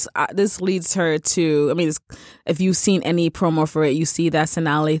spoilers, this leads her to, I mean, if you've seen any promo for it, you see that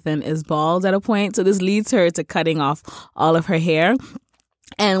Sanaa Lathan is bald at a point. So this leads her to cutting off all of her hair.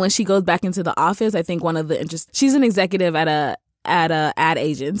 And when she goes back into the office, I think one of the she's an executive at a ad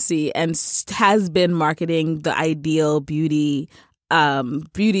agency and has been marketing the ideal beauty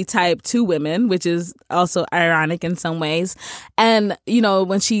type to women, which is also ironic in some ways. And, you know,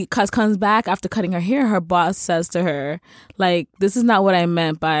 when she comes back after cutting her hair, her boss says to her, like, this is not what I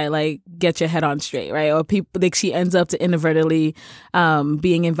meant by, like, get your head on straight, right? Or people, like, she ends up to inadvertently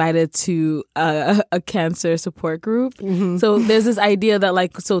being invited to a cancer support group. So there's this idea that,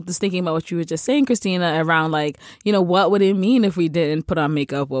 like, so just thinking about what you were just saying, Christina, around, like, you know, what would it mean if we didn't put on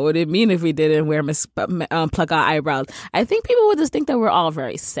makeup? What would it mean if we didn't pluck our eyebrows? I think people would just think that we're all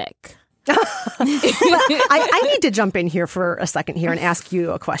very sick. I need to jump in here for a second here and ask you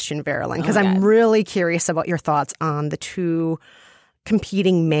a question, Verilyn, because I'm really curious about your thoughts on the two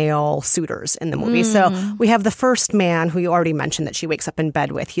competing male suitors in the movie. So we have the first man who you already mentioned that she wakes up in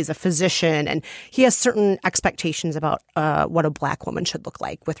bed with. He's a physician and he has certain expectations about what a Black woman should look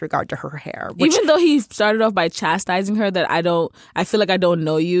like with regard to her hair. Even though he started off by chastising her that I feel like I don't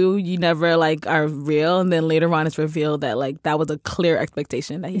know you. You never like are real. And then later on it's revealed that like that was a clear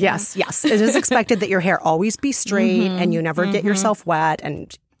expectation that he had. Yes. It is expected that your hair always be straight and you never get yourself wet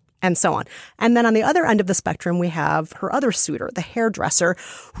and so on. And then on the other end of the spectrum, we have her other suitor, the hairdresser,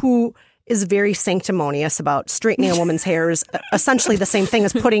 who is very sanctimonious about straightening a woman's hair is essentially the same thing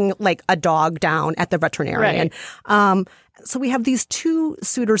as putting like a dog down at the veterinarian. Right. So we have these two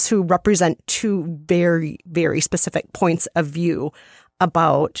suitors who represent two very, very specific points of view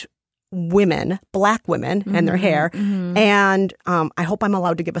about women, Black women, and their hair. And I hope I'm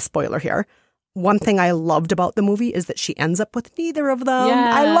allowed to give a spoiler here. One thing I loved about the movie is that she ends up with neither of them.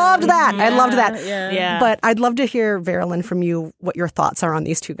 Yeah. I loved that. I loved that. Yeah. But I'd love to hear, Verilyn, from you what your thoughts are on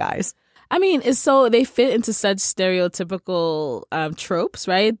these two guys. I mean, it's so they fit into such stereotypical tropes,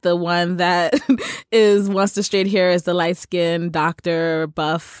 right? The one that wants the straight hair is the light skinned doctor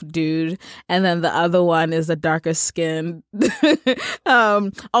buff dude, and then the other one is a darker skinned.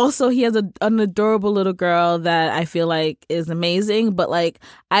 Also, he has an adorable little girl that I feel like is amazing, but like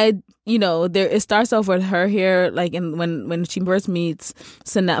it starts off with her hair, like when she first meets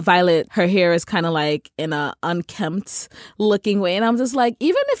Violet, her hair is kind of like in a unkempt looking way, and I'm just like,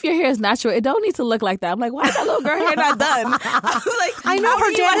 even if your hair is natural, it don't need to look like that. I'm like, why is that little girl hair not done? I know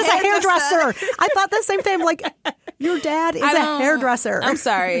her dad is a hairdresser. I thought the same thing. I'm like, your dad is a hairdresser. I'm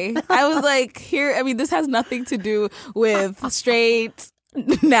sorry. I was like, this has nothing to do with straight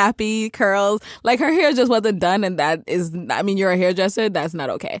nappy curls. Like, her hair just wasn't done, and that is, you're a hairdresser. That's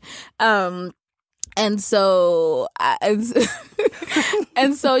not okay. And so, I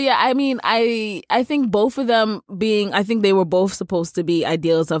think both of them I think they were both supposed to be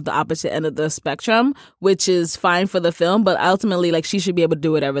ideals of the opposite end of the spectrum, which is fine for the film, but ultimately, like, she should be able to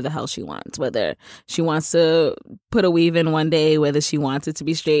do whatever the hell she wants, whether she wants to put a weave in one day, whether she wants it to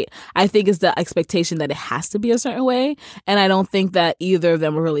be straight. I think it's the expectation that it has to be a certain way, and I don't think that either of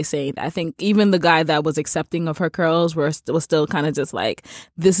them were really saying that. I think even the guy that was accepting of her curls was still kind of just like,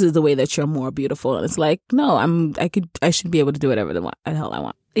 this is the way that you're more beautiful. And it's like, no, I should be able to do whatever the hell I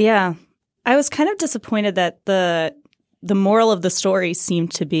want. Yeah. I was kind of disappointed that the moral of the story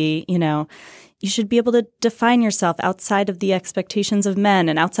seemed to be, you should be able to define yourself outside of the expectations of men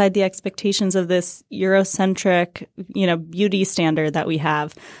and outside the expectations of this Eurocentric, beauty standard that we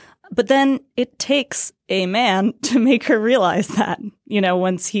have. But then it takes a man to make her realize that,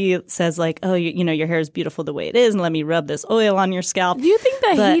 once he says like, oh, your hair is beautiful the way it is, and let me rub this oil on your scalp. Do you think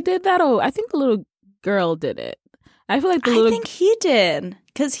that he did that? Oh, I think the little girl did it. I feel like I think he did,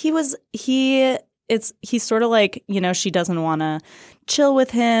 because he's sort of like, she doesn't want to chill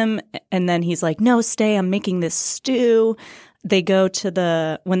with him, and then he's like, no, stay, I'm making this stew. They go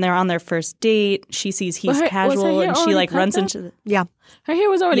to when they're on their first date, she sees he's casual, and she like runs into her hair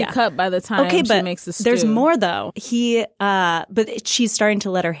was already cut by the time she makes the stew. There's more though. But she's starting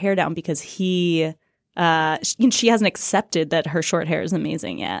to let her hair down because she hasn't accepted that her short hair is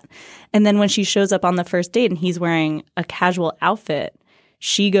amazing yet. And then when she shows up on the first date and he's wearing a casual outfit,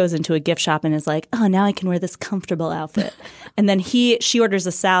 she goes into a gift shop and is like, oh, now I can wear this comfortable outfit. And then she orders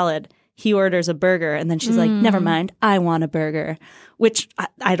a salad. He orders a burger, and then she's like, never mind, I want a burger, which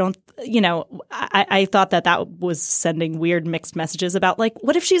I don't, I thought that was sending weird mixed messages about, like,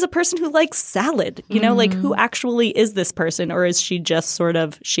 what if she's a person who likes salad? Like, who actually is this person? Or is she just sort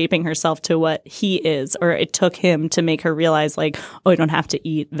of shaping herself to what he is? Or it took him to make her realize, like, oh, I don't have to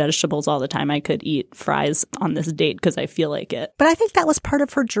eat vegetables all the time. I could eat fries on this date because I feel like it. But I think that was part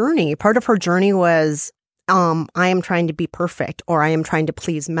of her journey. Part of her journey was, I am trying to be perfect, or I am trying to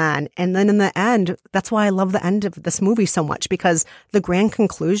please men. And then in the end, that's why I love the end of this movie so much, because the grand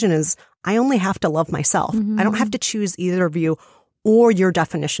conclusion is I only have to love myself. I don't have to choose either of you or your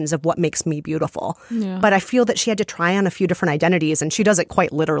definitions of what makes me beautiful. Yeah. But I feel that she had to try on a few different identities, and she does it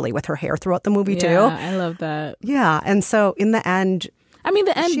quite literally with her hair throughout the movie too. Yeah, I love that. Yeah. And so in the end,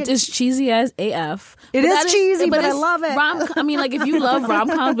 the end is cheesy as AF. It is cheesy, but I love it. Like, if you love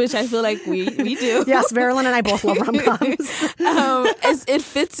rom-coms, which I feel like we do. Yes, Verilyn and I both love rom-coms. It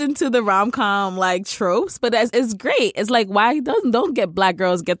fits into the rom-com, like, tropes, but it's great. It's like, why don't get Black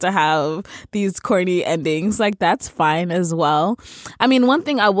girls get to have these corny endings? Like, that's fine as well. One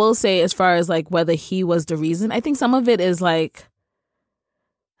thing I will say, as far as, like, whether he was the reason, I think some of it is, like,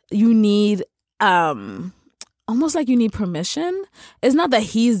 you need almost like you need permission. It's not that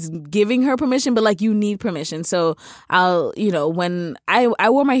he's giving her permission, but like you need permission. So when I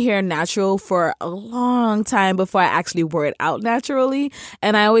wore my hair natural for a long time before I actually wore it out naturally.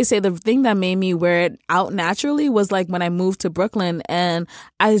 And I always say the thing that made me wear it out naturally was like when I moved to Brooklyn and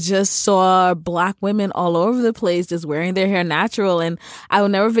I just saw Black women all over the place just wearing their hair natural. And I will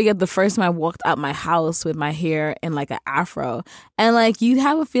never forget the first time I walked out my house with my hair in like an afro. And like you'd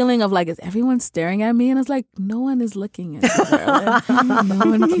have a feeling of like, is everyone staring at me? And it's like, no one is looking at you, Marilyn. No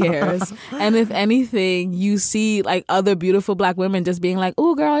one cares. And if anything, you see like other beautiful Black women just being like,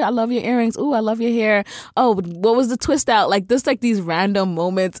 "Ooh, girl, I love your earrings. Ooh, I love your hair. Oh, what was the twist out?" Like just like these random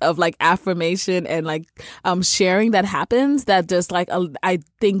moments of like affirmation and like sharing that happens that just like I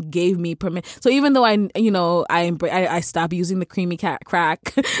think gave me permission. So even though I stopped using the creamy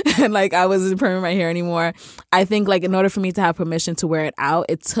crack and like I wasn't perming my hair anymore, I think like in order for me to have permission to wear it out,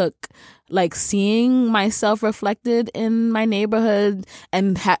 it took like seeing myself reflected in my neighborhood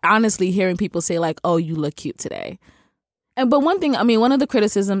and honestly hearing people say like, "Oh, you look cute today." But one thing, I mean, one of the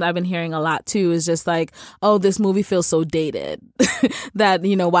criticisms I've been hearing a lot too is just like, "Oh, this movie feels so dated." That,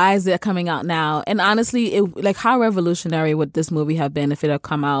 why is it coming out now? And honestly, like how revolutionary would this movie have been if it had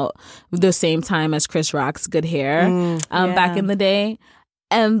come out the same time as Chris Rock's Good Hair back in the day?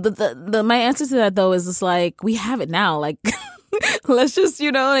 And my answer to that though is just like, we have it now. Like, let's just, you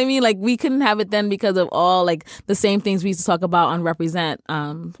know what I mean? Like we couldn't have it then because of all like the same things we used to talk about on Represent,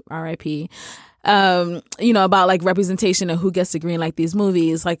 RIP. About like representation and who gets to green like these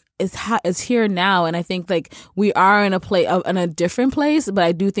movies. Like it's here now, and I think like we are in a different place, but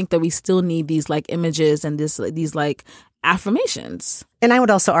I do think that we still need these like images and these like affirmations. And I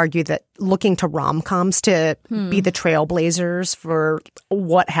would also argue that looking to rom-coms to be the trailblazers for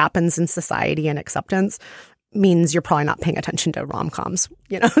what happens in society and acceptance means you're probably not paying attention to rom-coms.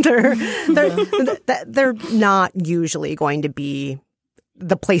 They're not usually going to be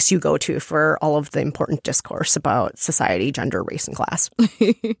the place you go to for all of the important discourse about society, gender, race, and class.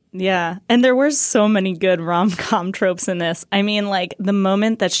 Yeah. And there were so many good rom-com tropes in this. I mean, like the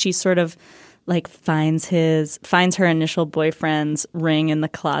moment that she sort of like finds her initial boyfriend's ring in the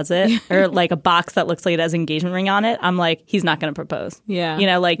closet or like a box that looks like it has engagement ring on it, I'm like, he's not going to propose. Yeah. You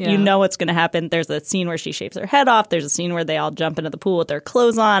know what's going to happen. There's a scene where she shaves her head off. There's a scene where they all jump into the pool with their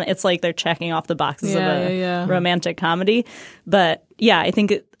clothes on. It's like they're checking off the boxes of a romantic comedy. But yeah, I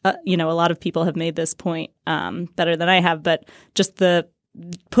think, a lot of people have made this point better than I have. But just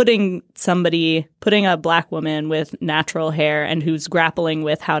putting a Black woman with natural hair and who's grappling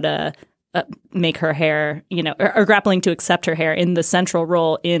with how to make her hair, or grappling to accept her hair in the central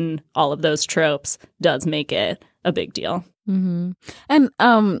role in all of those tropes does make it a big deal. Mm-hmm. And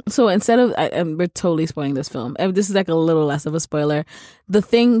so instead of, we're totally spoiling this film. This is like a little less of a spoiler. The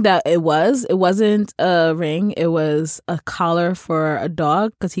thing that it wasn't a ring. It was a collar for a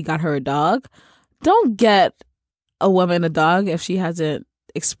dog because he got her a dog. Don't get a woman a dog if she hasn't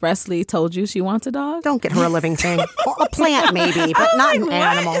expressly told you she wants a dog. Don't get her a living thing. A plant maybe, but not an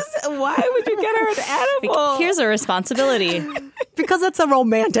animal. Why would you get her an animal? Here's a responsibility. Because it's a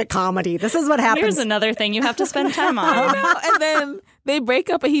romantic comedy. This is what happens. Here's another thing you have to spend time on. I know. And then they break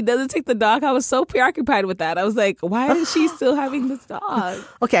up and he doesn't take the dog. I was so preoccupied with that. I was like, why is she still having this dog?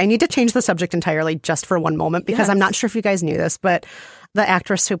 Okay, I need to change the subject entirely just for one moment because I'm not sure if you guys knew this, but the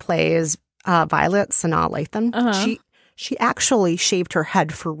actress who plays Violet, Sanaa Lathan, she actually shaved her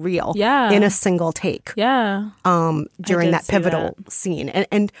head for real in a single take during that pivotal scene.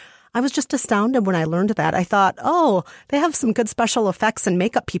 And I was just astounded when I learned that. I thought, oh, they have some good special effects and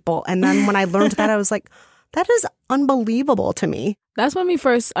makeup people. And then when I learned that, I was like, that is unbelievable to me. That's when I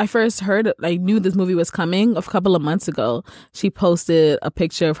first heard, I knew this movie was coming a couple of months ago. She posted a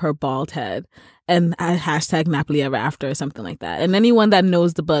picture of her bald head and hashtag Napoli Ever After or something like that. And anyone that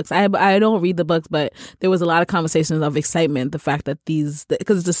knows the books, I don't read the books, but there was a lot of conversations of excitement, the fact that because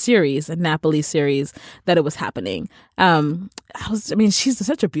it's a series, a Napoli series, that it was happening. She's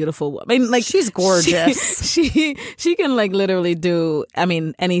such a beautiful woman. Like she's gorgeous. She can like literally do,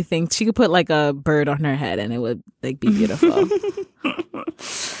 anything. She could put like a bird on her head and it would like be beautiful.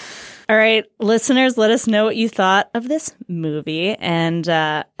 All right, listeners, let us know what you thought of this movie and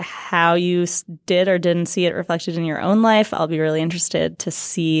how you did or didn't see it reflected in your own life. I'll be really interested to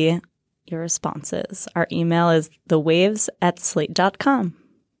see your responses. Our email is thewaves@slate.com.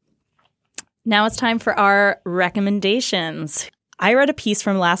 Now it's time for our recommendations. I read a piece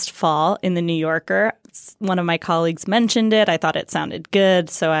from last fall in The New Yorker. One of my colleagues mentioned it. I thought it sounded good,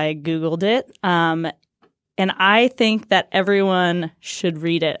 so I Googled it. And I think that everyone should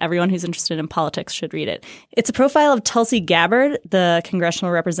read it. Everyone who's interested in politics should read it. It's a profile of Tulsi Gabbard, the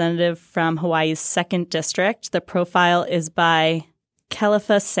congressional representative from Hawaii's 2nd District. The profile is by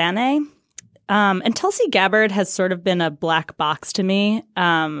Kelefa Sane. And Tulsi Gabbard has sort of been a black box to me.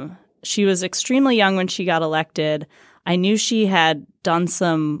 She was extremely young when she got elected. I knew she had done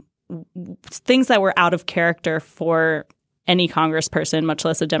some things that were out of character for any congressperson, much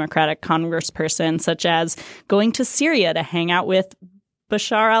less a Democratic congressperson, such as going to Syria to hang out with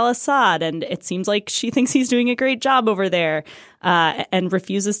Bashar al-Assad, and it seems like she thinks he's doing a great job over there, and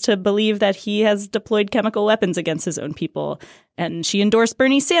refuses to believe that he has deployed chemical weapons against his own people. And she endorsed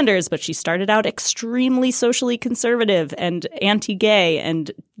Bernie Sanders, but she started out extremely socially conservative and anti-gay,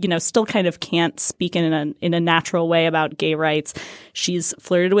 and still kind of can't speak in a natural way about gay rights. She's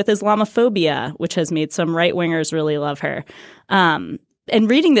flirted with Islamophobia, which has made some right-wingers really love her. And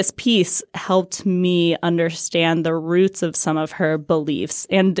reading this piece helped me understand the roots of some of her beliefs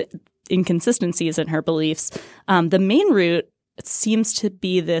and inconsistencies in her beliefs. The main root seems to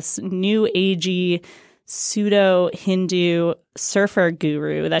be this new agey pseudo-Hindu surfer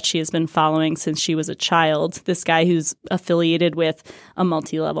guru that she has been following since she was a child. This guy who's affiliated with a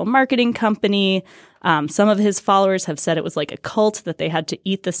multi-level marketing company. Some of his followers have said it was like a cult, that they had to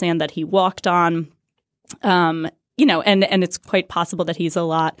eat the sand that he walked on. And it's quite possible that he's a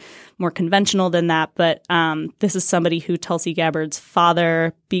lot more conventional than that. But this is somebody who Tulsi Gabbard's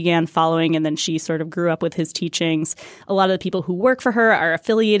father began following, and then she sort of grew up with his teachings. A lot of the people who work for her are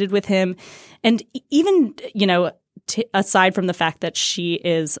affiliated with him. And even, aside from the fact that she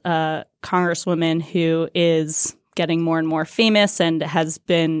is a congresswoman who is getting more and more famous and has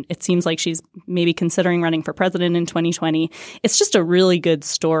been, it seems like she's maybe considering running for president in 2020, it's just a really good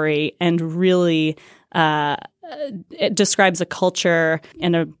story, and really it describes a culture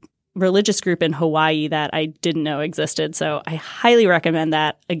and a religious group in Hawaii that I didn't know existed. So I highly recommend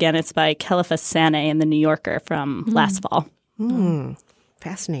that. Again, it's by Khalifa Saneh in The New Yorker from last fall.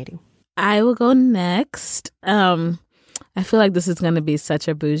 Fascinating. I will go next. I feel like this is going to be such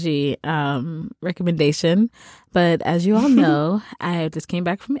a bougie recommendation. But as you all know, I just came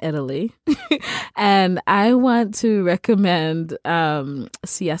back from Italy. And I want to recommend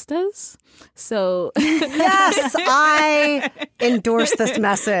siestas. So yes, I endorse this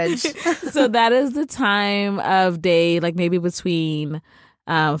message. So that is the time of day, like maybe between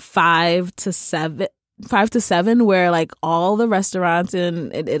 5 to 7, where like all the restaurants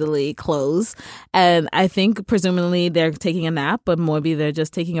in Italy close. And I think presumably they're taking a nap, but maybe they're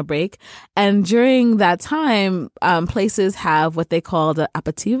just taking a break. And during that time, places have what they call the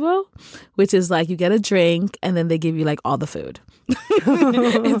aperitivo, which is like you get a drink and then they give you like all the food.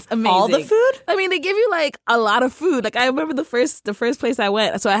 It's amazing. All the food? I mean, they give you like a lot of food. Like I remember the first place I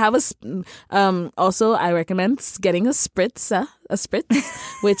went. So I have also I recommend getting a spritz,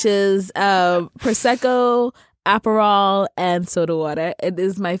 which is Prosecco, Aperol, and soda water. It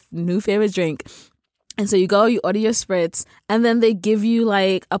is my new favorite drink. And so you order your spritz, and then they give you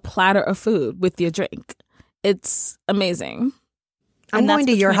like a platter of food with your drink. It's amazing. I'm going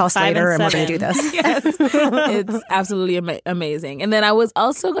to your house later and we're going to do this. Yes. It's absolutely amazing. And then I was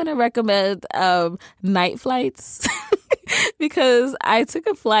also going to recommend night flights because I took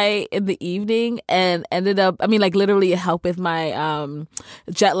a flight in the evening and ended up, literally it helped with my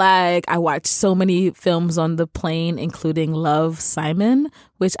jet lag. I watched so many films on the plane, including Love, Simon,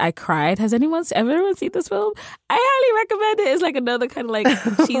 which I cried. Has anyone ever seen this film? I highly recommend it. It's like another kind of like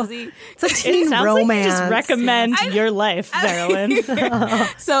cheesy. It's a teen romance. Like you just recommend your life, Marilyn.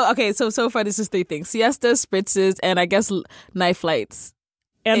 So far this is 3 things: siesta, spritzes, and I guess night flights.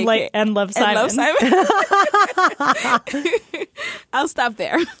 And Love Simon. And Love Simon. I'll stop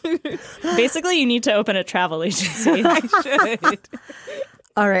there. Basically, you need to open a travel agency. I should.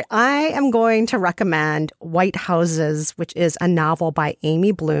 All right. I am going to recommend White Houses, which is a novel by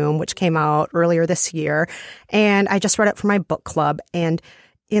Amy Bloom, which came out earlier this year. And I just read it for my book club. And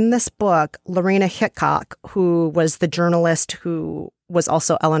in this book, Lorena Hickok, who was the journalist who was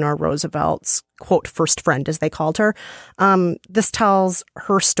also Eleanor Roosevelt's, quote, first friend, as they called her, this tells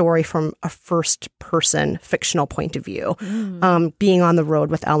her story from a first-person fictional point of view. Being on the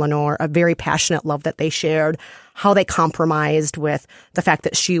road with Eleanor, a very passionate love that they shared, how they compromised with the fact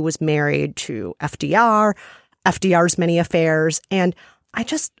that she was married to FDR, FDR's many affairs. And I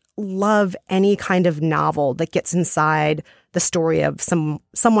just love any kind of novel that gets inside the story of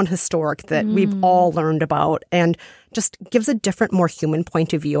someone historic that we've all learned about and just gives a different, more human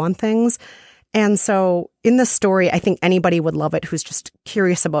point of view on things. And so in this story, I think anybody would love it who's just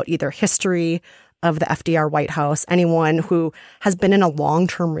curious about either history of the FDR White House, anyone who has been in a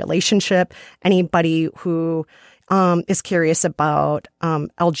long-term relationship, anybody who is curious about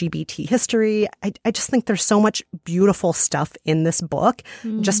LGBT history. I just think there's so much beautiful stuff in this book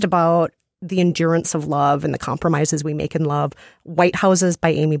just about the endurance of love and the compromises we make in love. White Houses by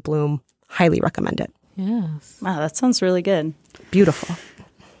Amy Bloom. Highly recommend it. Yes. Wow, that sounds really good. Beautiful.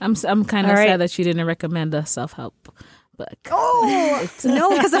 I'm kind of sad that you didn't recommend a self-help book. Oh,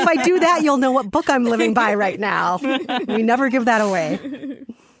 no, because if I do that, you'll know what book I'm living by right now. We never give that away.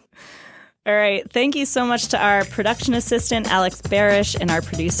 All right. Thank you so much to our production assistant, Alex Barish, and our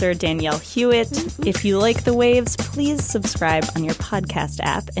producer, Danielle Hewitt. If you like The Waves, please subscribe on your podcast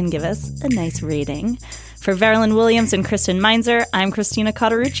app and give us a nice rating. For Verilyn Williams and Kristen Meinzer, I'm Christina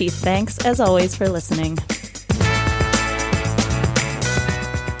Cauterucci. Thanks, as always, for listening.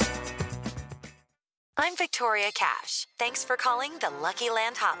 I'm Victoria Cash. Thanks for calling the Lucky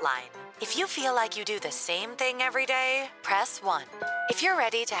Land Hotline. If you feel like you do the same thing every day, press 1. If you're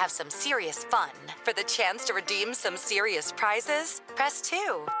ready to have some serious fun for the chance to redeem some serious prizes, press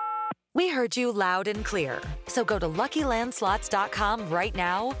 2. We heard you loud and clear. So go to LuckyLandSlots.com right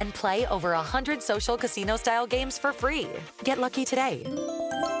now and play over 100 social casino-style games for free. Get lucky today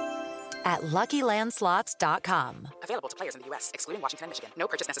at LuckyLandSlots.com. Available to players in the U.S., excluding Washington and Michigan. No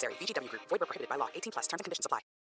purchase necessary. VGW Group. Void where prohibited by law. 18+. Terms and conditions apply.